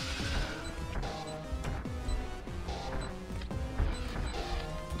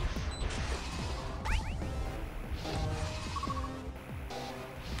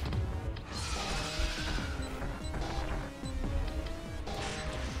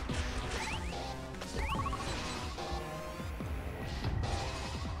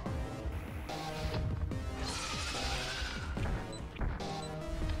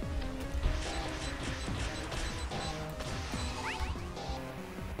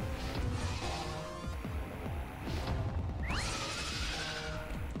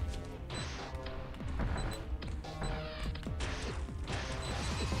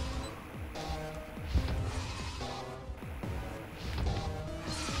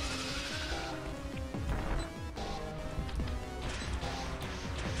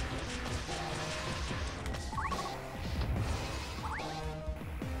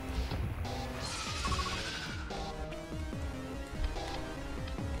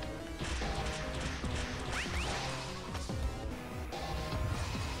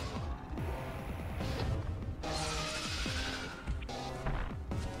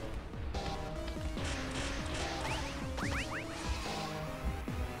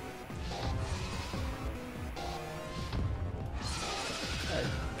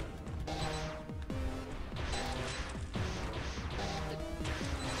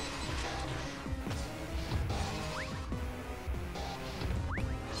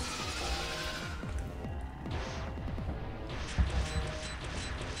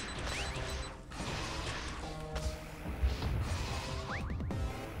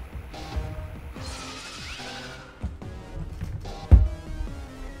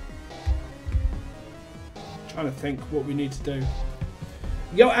 Trying to think what we need to do.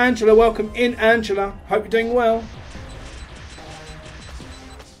 Yo, Angela, welcome in, Angela. Hope you're doing well.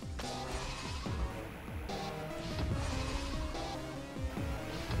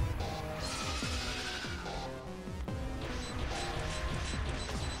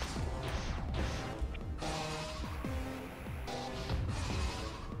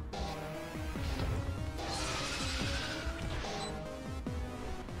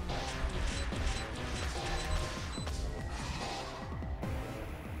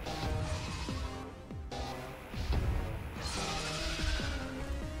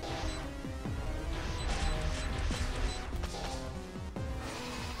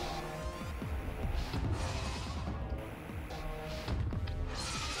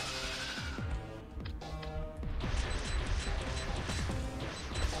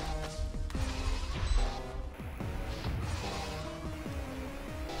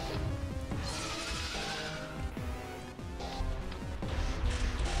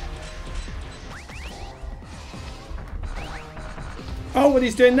 Oh, when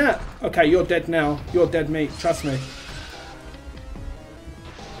he's doing that. Okay, you're dead now. You're dead meat. Trust me.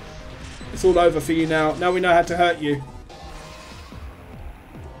 It's all over for you now. Now we know how to hurt you.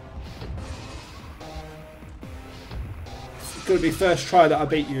 It's going to be first try that I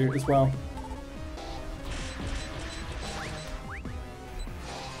beat you as well.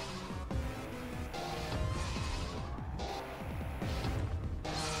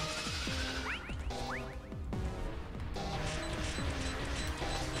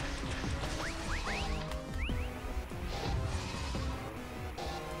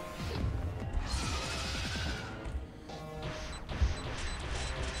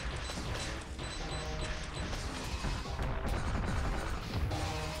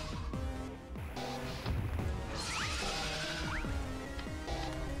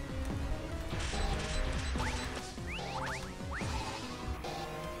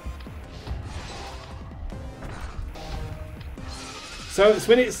 So it's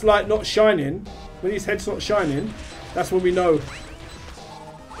when it's like not shining, when his head's not shining, that's when we know.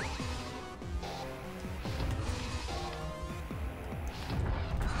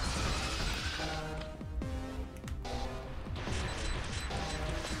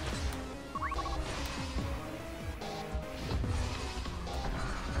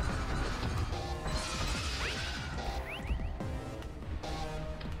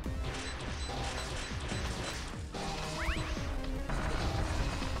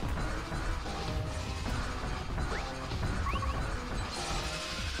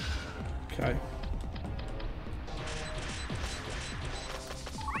 Okay.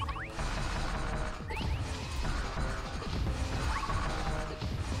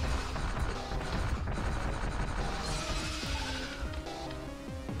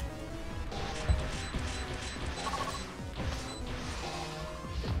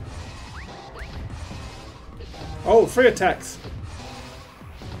 Oh, 3 attacks.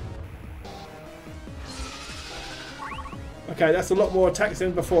 Okay, that's a lot more attacks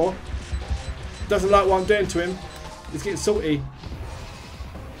than before. Doesn't like what I'm doing to him. He's getting salty.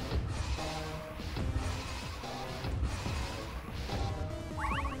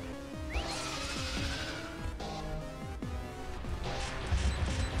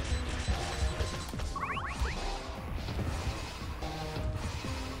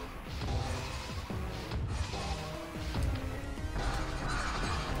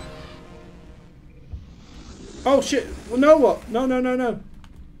 Oh shit! Well, no, what? No, no, no, no.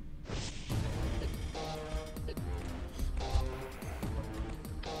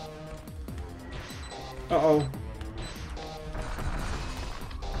 Uh-oh.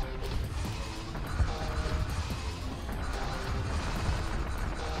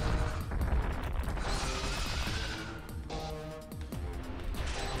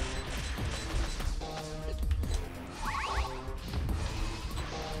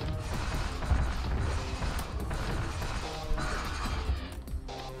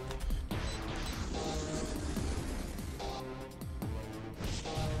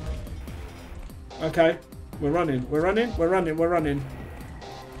 Okay, we're running, we're running, we're running, we're running.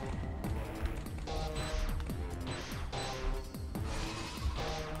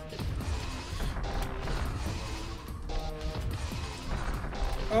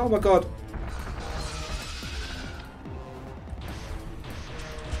 Oh my god.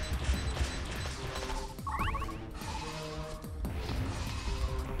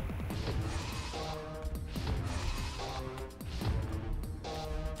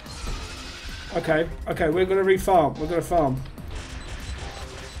 Okay, okay, we're gonna refarm. We're gonna farm.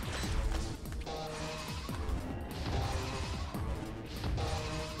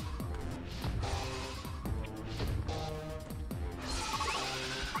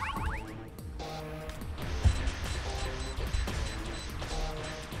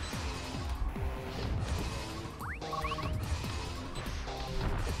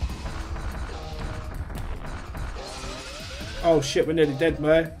 Oh shit, we're nearly dead,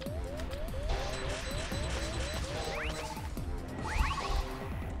 man.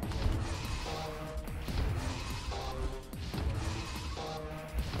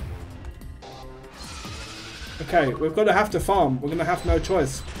 Okay, we're going to have to farm. We're going to have no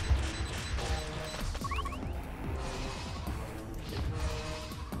choice.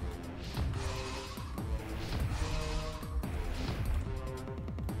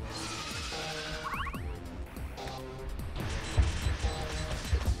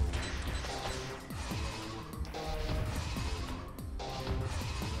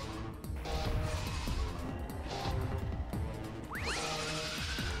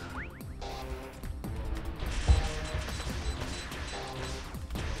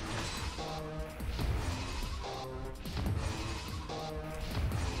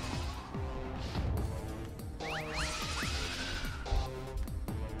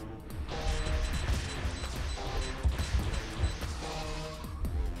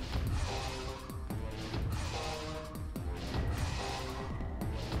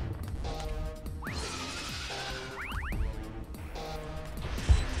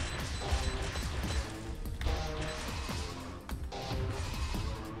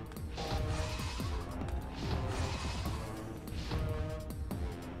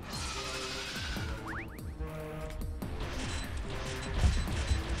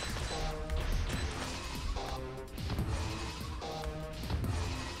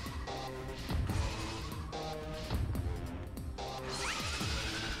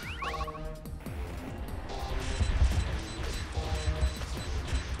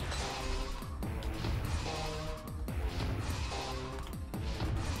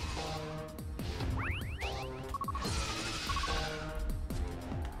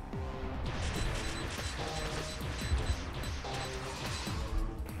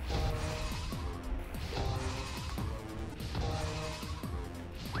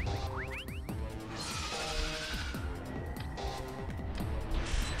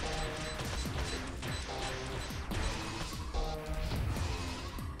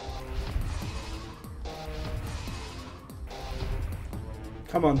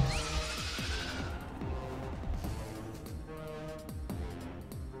 Come on.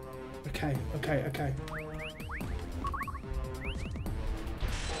 Okay, okay, okay.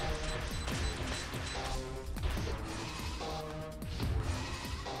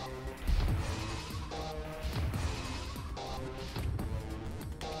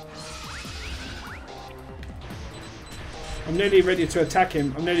 I'm nearly ready to attack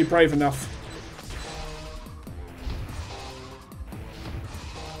him. I'm nearly brave enough.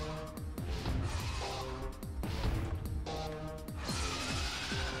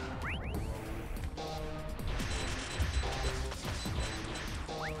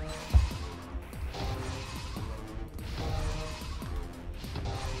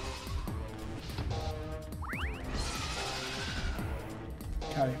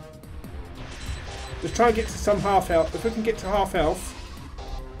 Okay. Just try and get to some half health. If we can get to half health.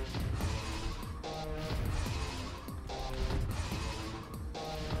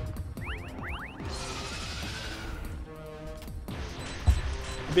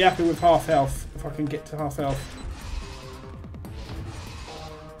 I'll be happy with half health if I can get to half health.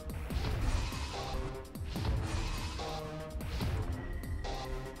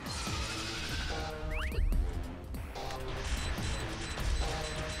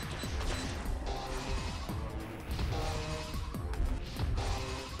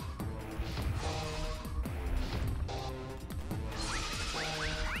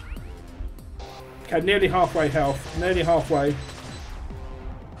 Okay, nearly halfway health. Nearly halfway.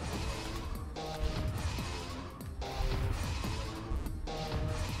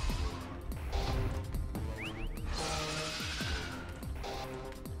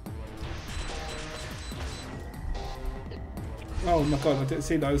 Oh my god, I didn't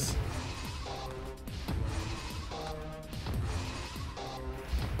see those.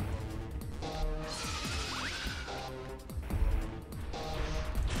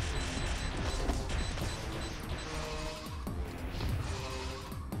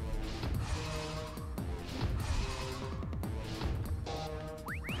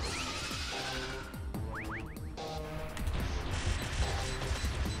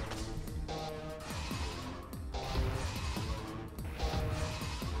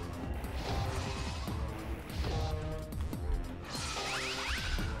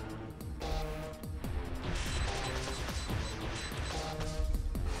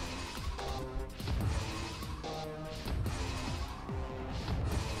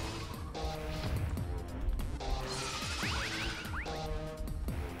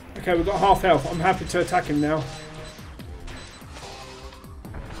 Okay, we've got half health. I'm happy to attack him now.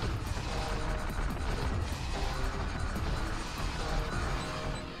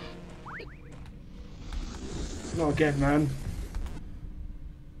 Not again, man.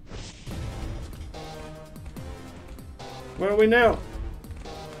 Where are we now?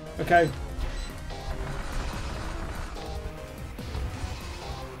 Okay.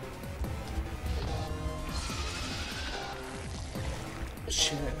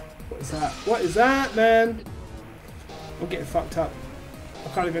 Shit. What is that? What is that, man? I'm getting fucked up. I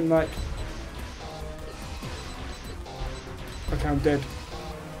can't even, like... Okay, I'm dead.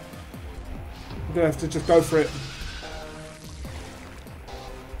 I'm gonna have to just go for it.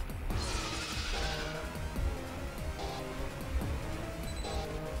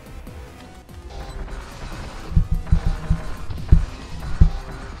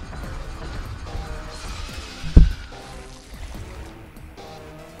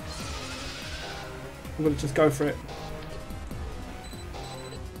 I'm gonna just go for it.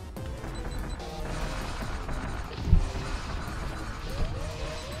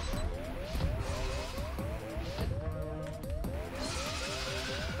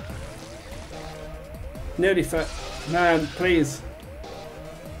 Nearly fit. Man, please.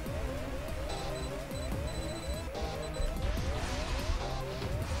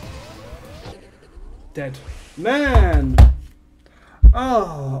 Dead. Man!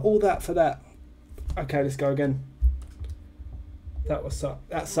 Oh, all that for that. Okay, let's go again. That was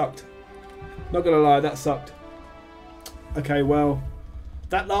that sucked. Not gonna lie, that sucked. Okay, well,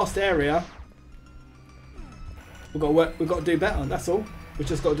 that last area, we've got to work. We've got to do better. That's all. We've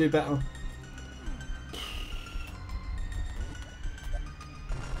just got to do better.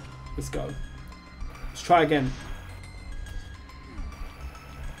 Let's go. Let's try again.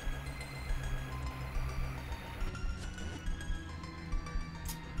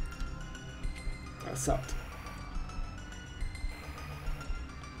 That sucked.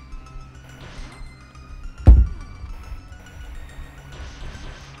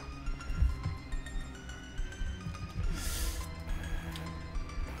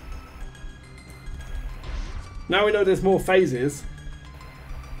 Now we know there's more phases.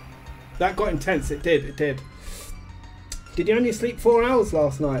 That got intense. It did. It did. Did you only sleep 4 hours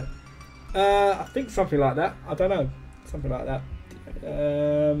last night? I think something like that. I don't know. Something like that.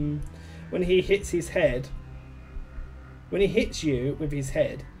 When he hits his head, when he hits you with his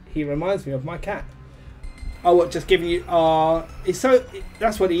head, he reminds me of my cat. Oh, what? Just giving you? He's so.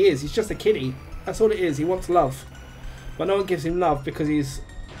 That's what he is. He's just a kiddie. That's all it is. He wants love, but no one gives him love because he's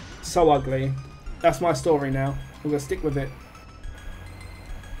so ugly. That's my story now. I'm gonna stick with it.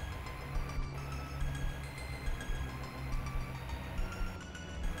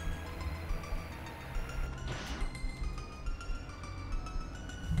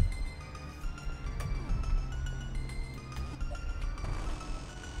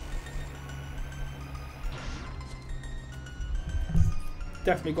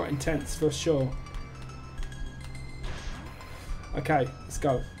 Definitely got intense for sure. Okay, let's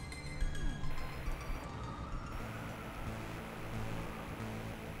go.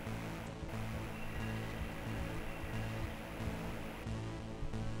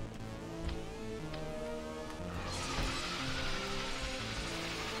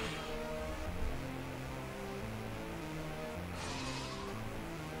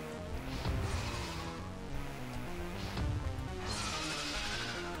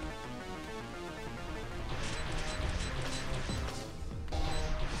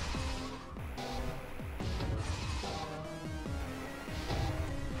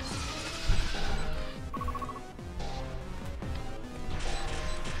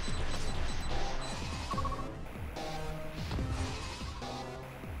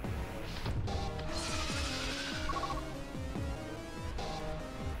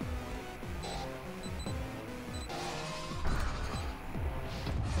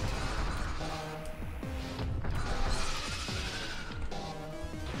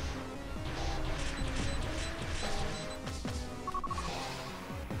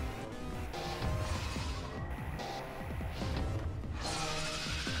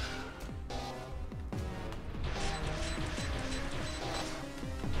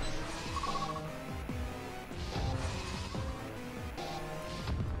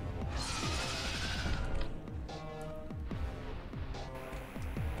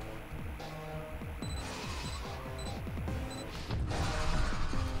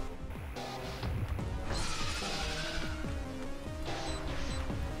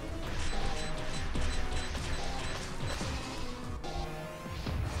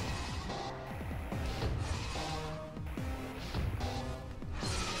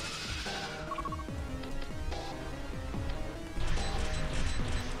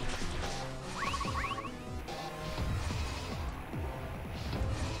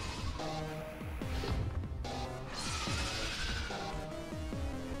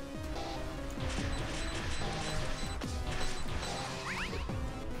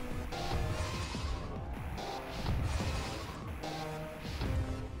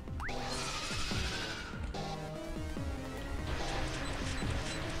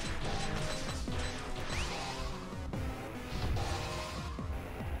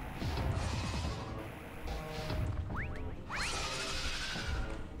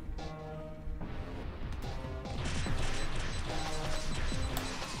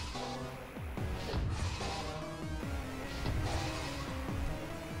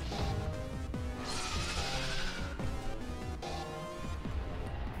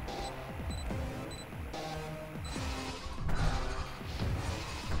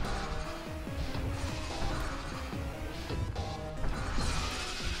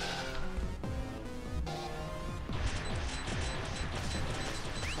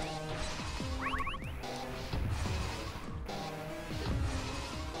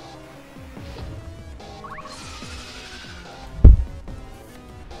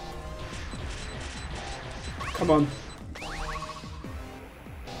 Come on.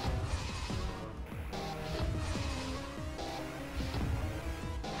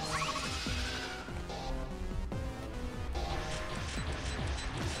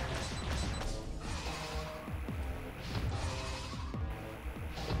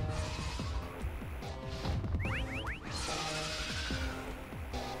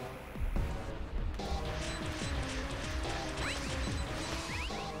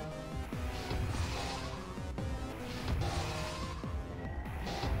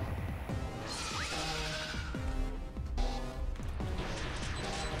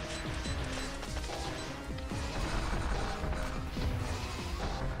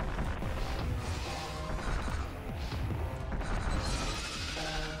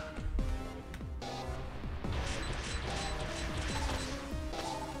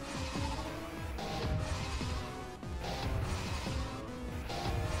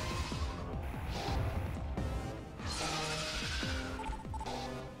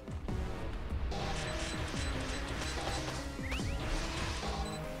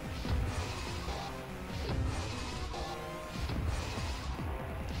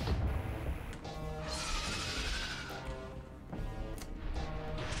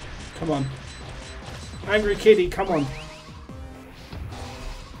 Come on. Angry Kitty, come on.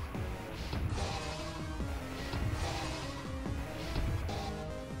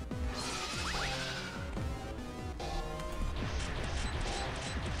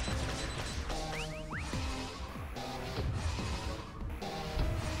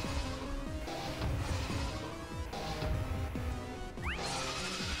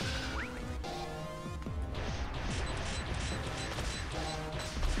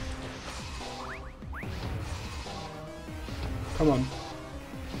 Come on.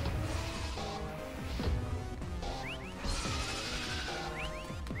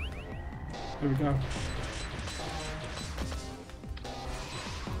 There we go.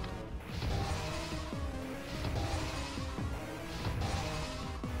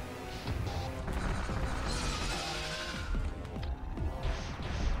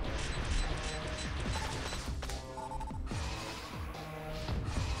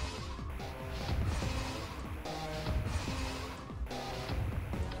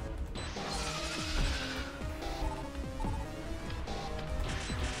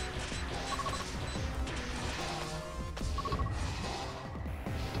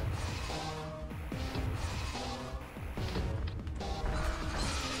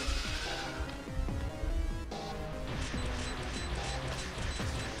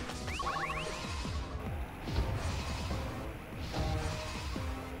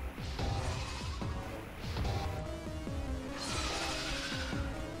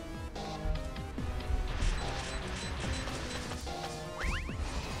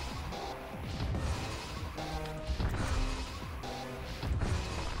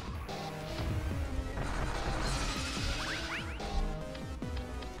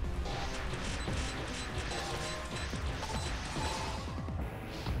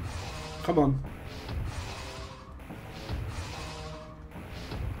 Come on.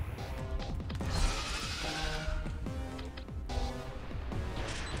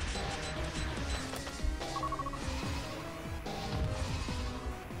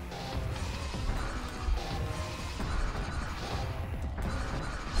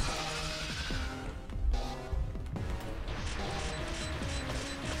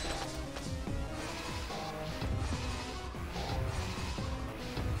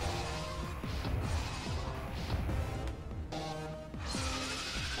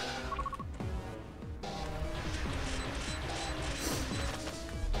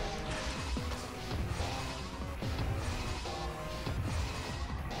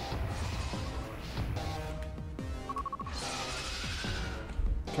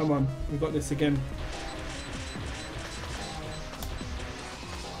 Come on, we've got this again.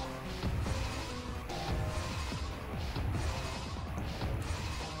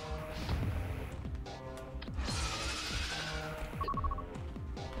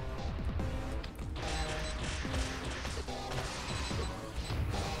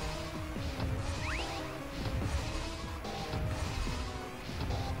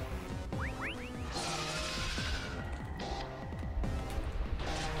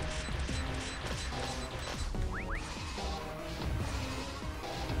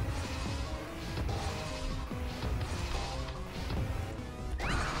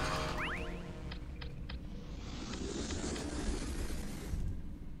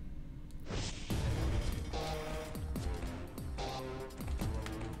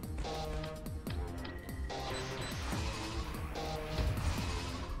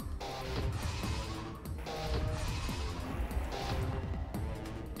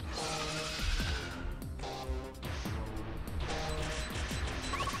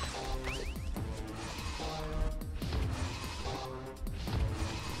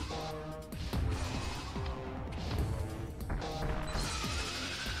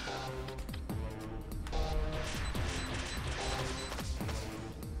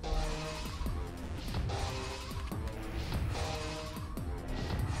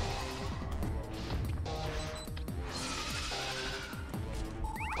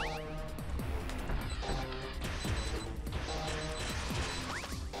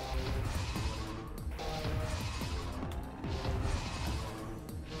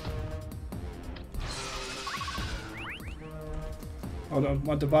 Hold on,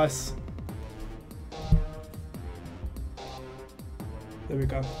 my device. There we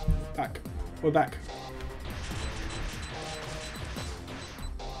go. Back. We're back.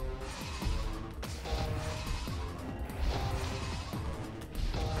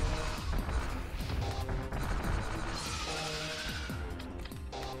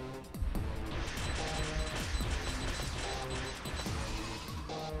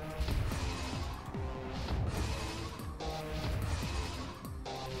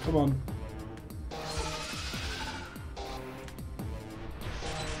 Come on.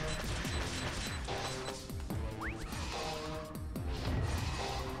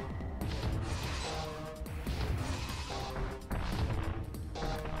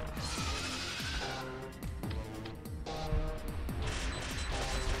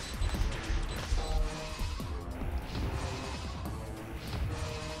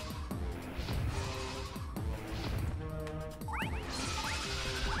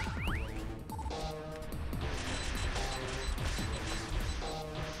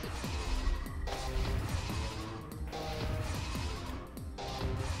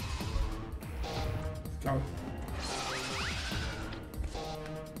 Go.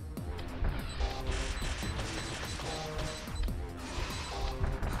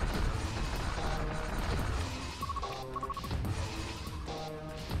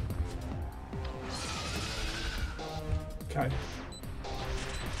 Okay.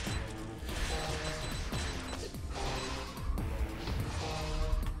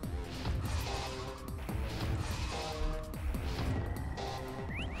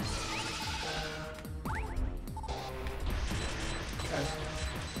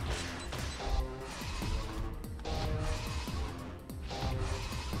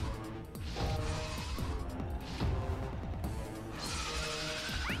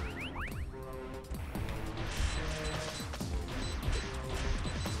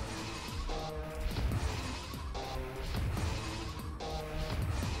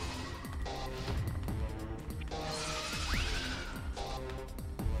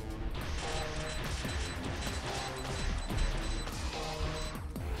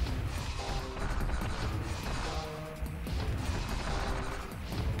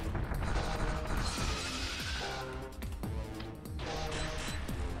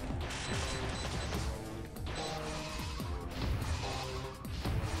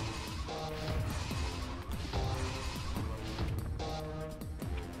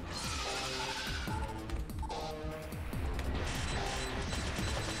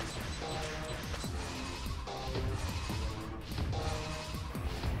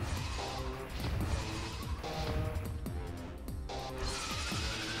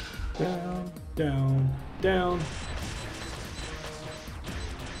 Down, down, down.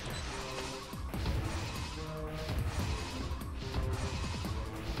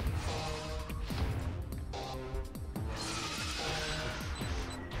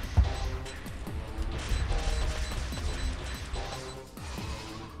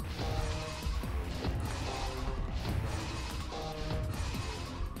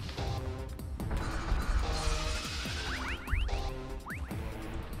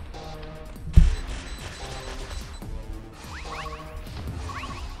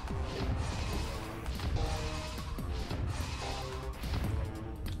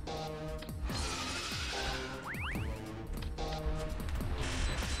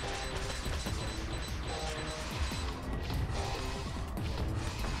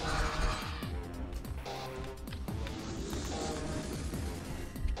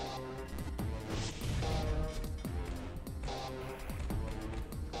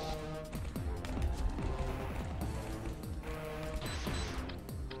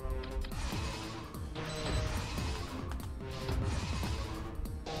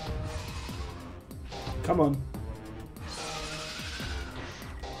 Come on.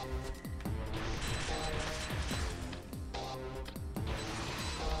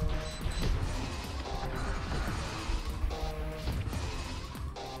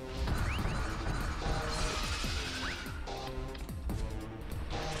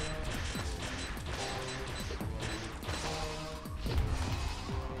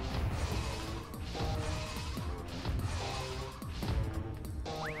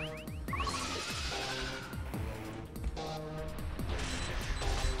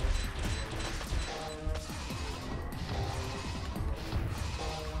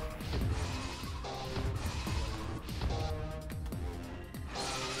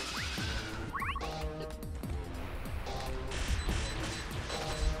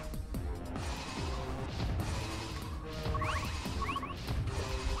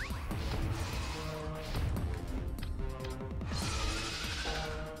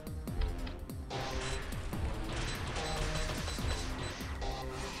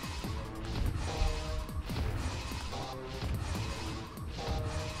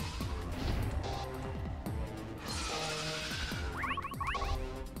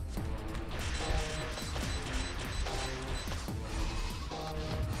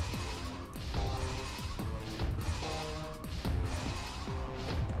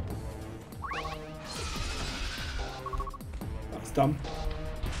 That's dumb.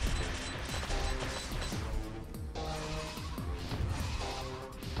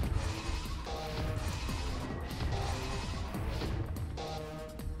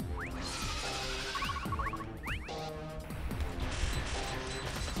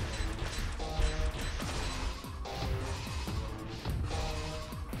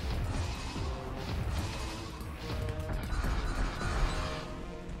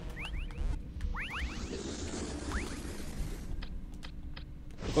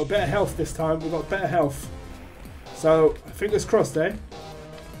 Got better health this time. We've got better health. So, fingers crossed, eh?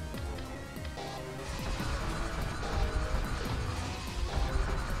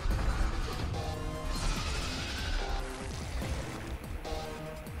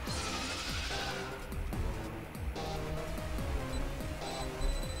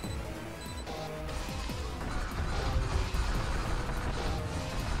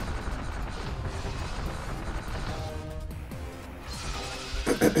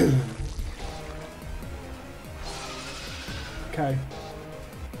 Okay.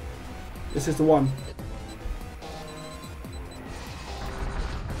 This is the one.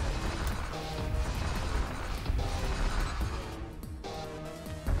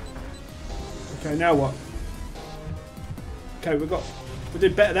 Okay, now what? Okay, we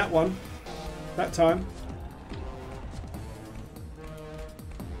did better that one. That time.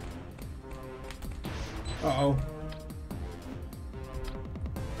 Uh-oh.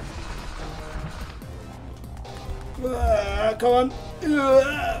 Come on.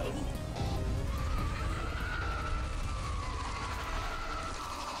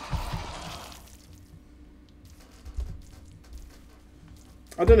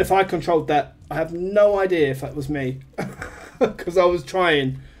 I don't know if I controlled that. I have no idea if that was me. Because I was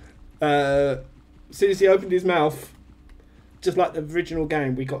trying. As soon as he opened his mouth, just like the original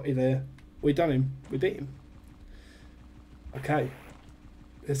game, we got there. We done him. We beat him. Okay.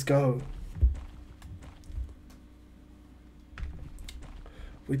 Let's go.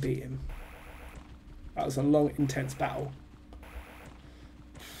 We beat him. That was a long, intense battle.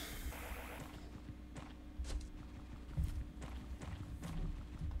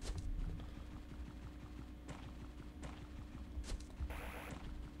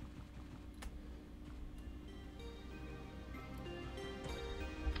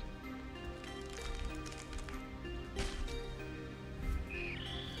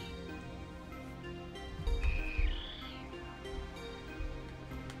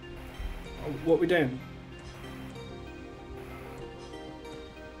 What are we doing?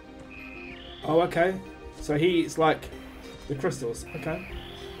 Oh, okay. So he eats like the crystals. Okay.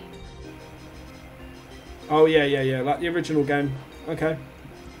 Oh, yeah. Like the original game. Okay.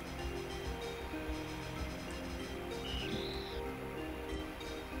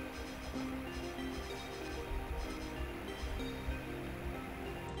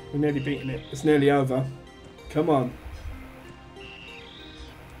 We're nearly beating it. It's nearly over. Come on.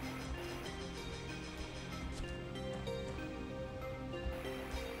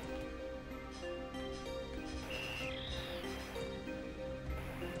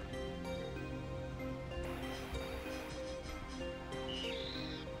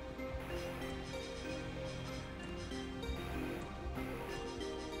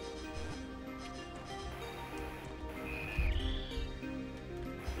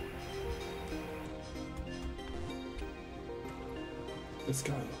 Let's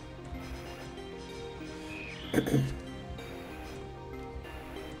go.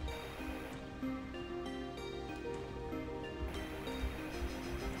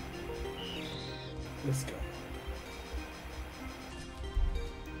 Let's go.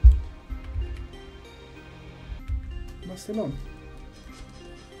 Am I still on?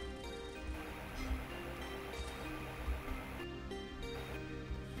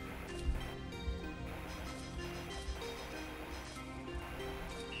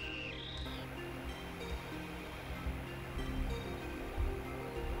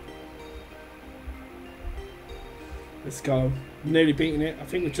 Let's go. Nearly beating it. I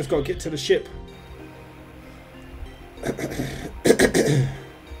think we've just got to get to the ship.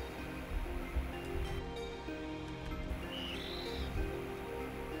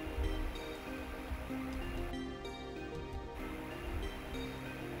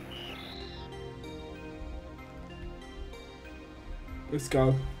 Let's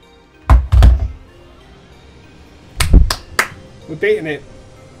go. We're beating it.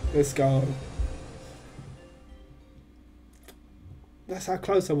 Let's go. That's how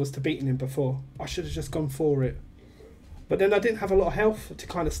close I was to beating him before. I should have just gone for it. But then I didn't have a lot of health to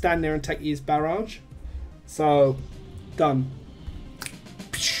kind of stand there and take his barrage. So, done.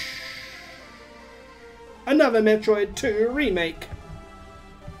 another Metroid 2 remake.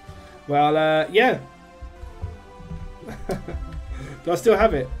 Well, yeah. Do I still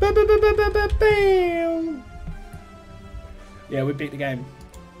have it? Yeah, we beat the game.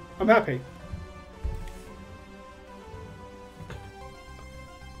 I'm happy.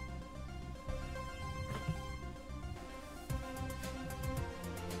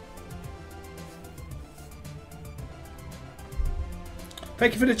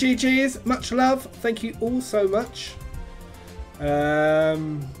 Thank you for the GGs. Much love. Thank you all so much.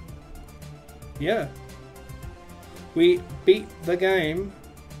 Yeah. We beat the game.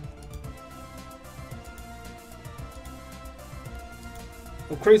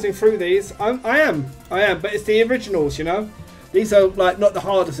 I'm cruising through these. I am, but it's the originals, you know. These are like not the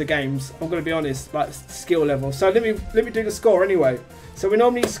hardest of games. I'm going to be honest, like skill level. So let me do the score anyway. So we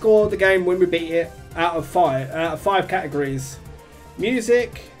normally score the game when we beat it out of five categories: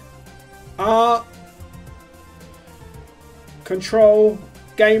 music, art, control,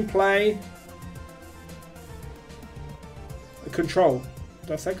 gameplay. Control.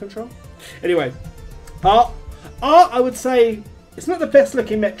 Did I say control? Anyway, art. I would say it's not the best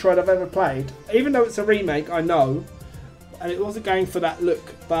looking Metroid I've ever played. Even though it's a remake, I know, and it wasn't going for that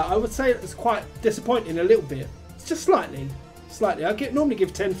look. But I would say it's quite disappointing a little bit. It's just slightly. I normally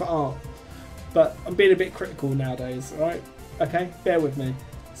give 10 for art, but I'm being a bit critical nowadays. All right? Okay, bear with me.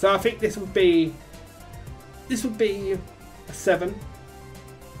 So I think this would be a 7.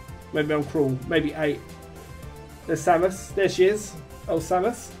 Maybe I'm cruel. Maybe 8. There's Samus. There she is. Oh,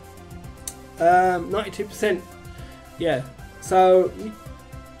 Samus. 92%. Yeah. So,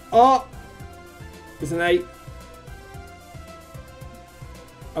 art is an 8.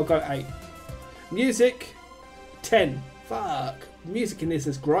 I'll go 8. Music, 10. Fuck. Music in this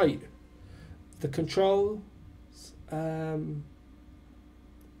is great. The controls, yeah,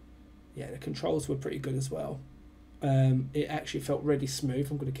 the controls were pretty good as well. It actually felt really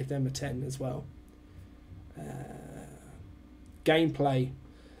smooth. I'm going to give them a 10 as well. Gameplay,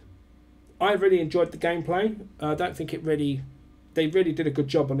 I really enjoyed the gameplay. I don't think they really did a good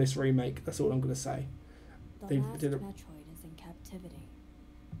job on this remake. That's all I'm going to say. The last Metroid is in captivity.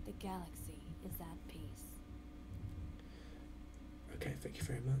 The galaxy is at peace. Okay, thank you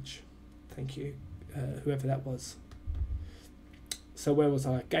very much. Thank you, whoever that was. So where was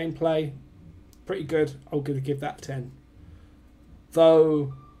I? Gameplay, pretty good. I'm going to give that 10.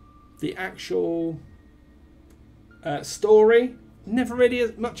 Though the actual story, never really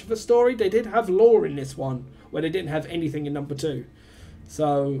as much of a story. They did have lore in this one, where they didn't have anything in number 2.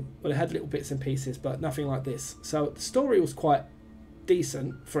 So, well, they had little bits and pieces, but nothing like this. So the story was quite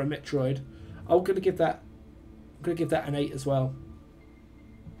decent for a Metroid. I'm gonna give that an 8 as well.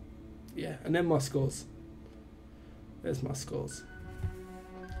 Yeah, and then my scores. There's my scores.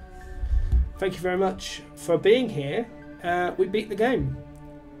 Thank you very much for being here. We beat the game.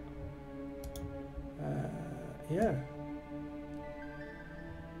 Yeah.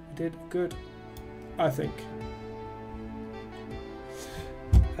 We did good, I think.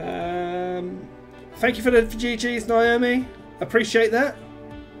 Thank you for the GGs, Naomi. Appreciate that.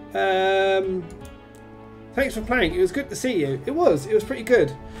 Thanks for playing. It was good to see you. It was pretty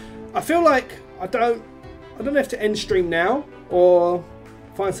good. I feel like I don't have to end stream now or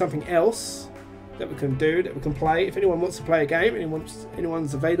find something else that we can do, that we can play. If anyone wants to play a game,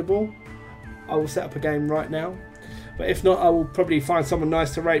 anyone's available, I will set up a game right now. But if not, I will probably find someone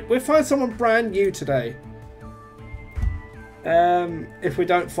nice to rate. We'll find someone brand new today. If we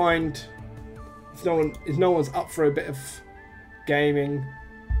don't find, if no one's up for a bit of gaming,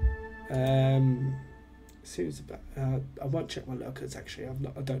 who's about, I won't check my lockers actually.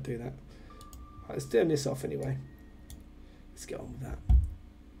 I don't do that. Right, let's turn this off anyway. Let's get on with that.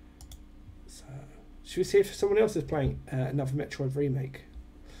 So, should we see if someone else is playing another Metroid remake?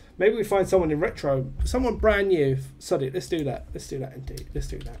 Maybe we find someone in retro, someone brand new. Sod it, let's do that. Let's do that indeed. Let's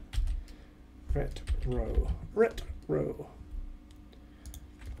do that. Retro. Where were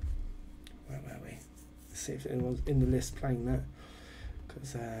we? Let's see if anyone's in the list playing that.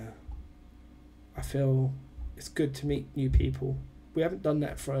 Because I feel it's good to meet new people. We haven't done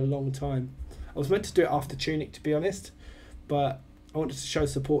that for a long time. I was meant to do it after Tunic, to be honest, but I wanted to show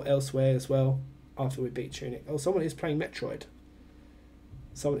support elsewhere as well after we beat Tunic. Oh, someone is playing Metroid.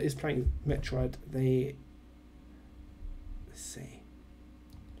 Someone is playing Metroid. Let's see.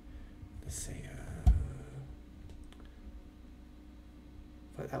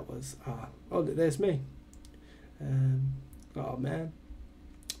 But that was oh, there's me. Oh man.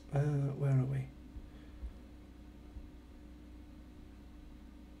 Where are we?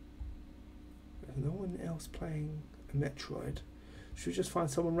 There's no one else playing a Metroid. Should we just find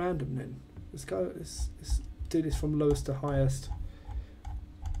someone random then? Let's go. Let's do this from lowest to highest.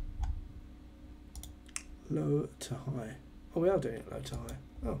 Low to high. Oh, we are doing it low to high.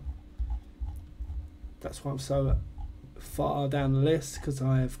 Oh, that's why I'm so far down the list, because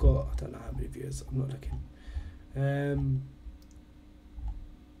I have got, I don't know how many viewers. I'm not looking.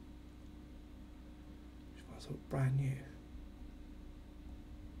 Which one's all brand new?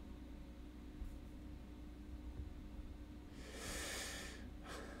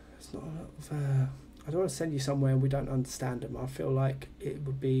 It's not a lot of. I don't want to send you somewhere and we don't understand them. I feel like it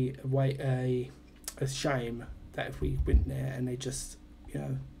would be a shame that if we went there and they just, you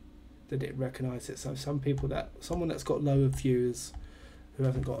know, they didn't recognise it. So someone that's got lower viewers, who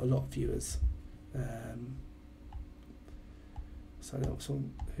haven't got a lot of viewers, so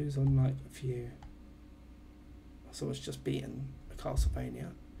someone who's on like a few, someone's just beaten a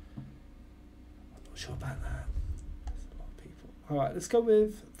Castlevania. I'm not sure about that. There's a lot of people. All right, let's go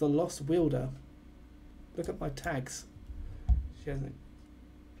with the Lost Wielder. Look at my tags. She haven't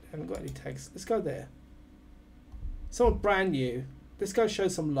got any tags. Let's go there. Someone brand new. Let's go show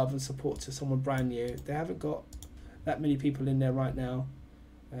some love and support to someone brand new. They haven't got that many people in there right now.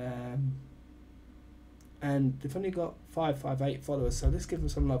 And they've only got 558 followers. So let's give them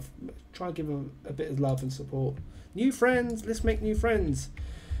some love. Try and give them a bit of love and support. New friends. Let's make new friends.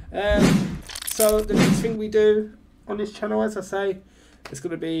 So the next thing we do on this channel, as I say, it's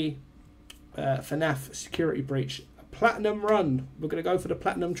going to be FNAF Security Breach. A platinum run. We're going to go for the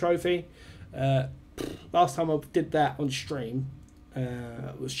platinum trophy. Last time I did that on stream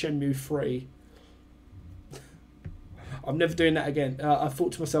was Shenmue 3. I'm never doing that again. I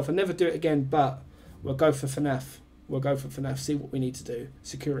thought to myself, I'll never do it again, but we'll go for FNAF. We'll go for FNAF, see what we need to do.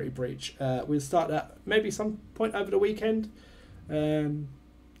 Security Breach. We'll start that maybe some point over the weekend.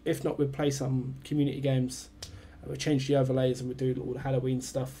 If not, we'll play some community games. We'll change the overlays and we'll do all the Halloween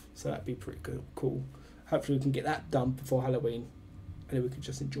stuff. So that'd be pretty cool. Hopefully we can get that done before Halloween. And then we can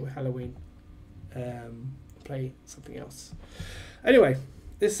just enjoy Halloween. Play something else. Anyway,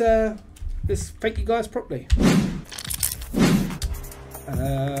 let's thank you guys properly.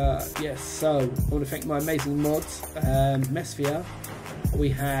 Yes, so I want to thank my amazing mods. Mesphia, we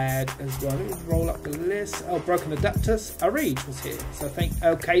had as well. Let me roll up the list. Oh, Broken Adapters. Arid was here, so thank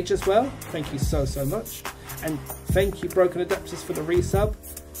Cage as well. Thank you so much, and thank you Broken Adapters for the resub.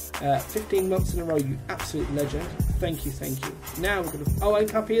 15 months in a row, you absolute legend. Thank you. Now we're gonna. And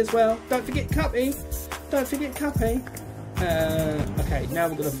Cuppy as well. Don't forget Cuppy. Okay, now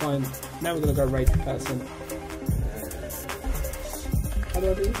we're gonna go raid the person. How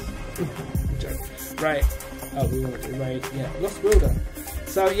do I do this? Right. Oh, we want to do raid. Yeah, Lost Wielder.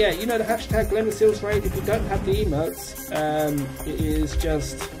 So yeah, you know the hashtag Lemon Seals raid. If you don't have the emotes, it is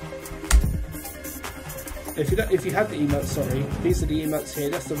just. If you have the emotes, sorry, these are the emotes here.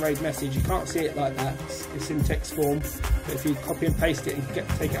 That's the raid message. You can't see it like that. It's in text form. But if you copy and paste it and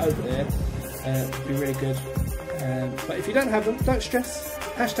take it over there, it'd be really good. But if you don't have them, don't stress.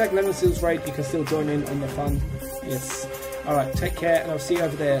 Hashtag Lemon Seals raid. You can still join in on the fun. Yes. All right. Take care, and I'll see you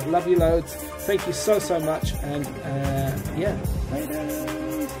over there. Love you loads. Thank you so much. And yeah.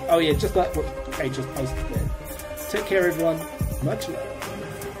 Oh yeah, just like what Kay just posted there. Take care, everyone. Much love.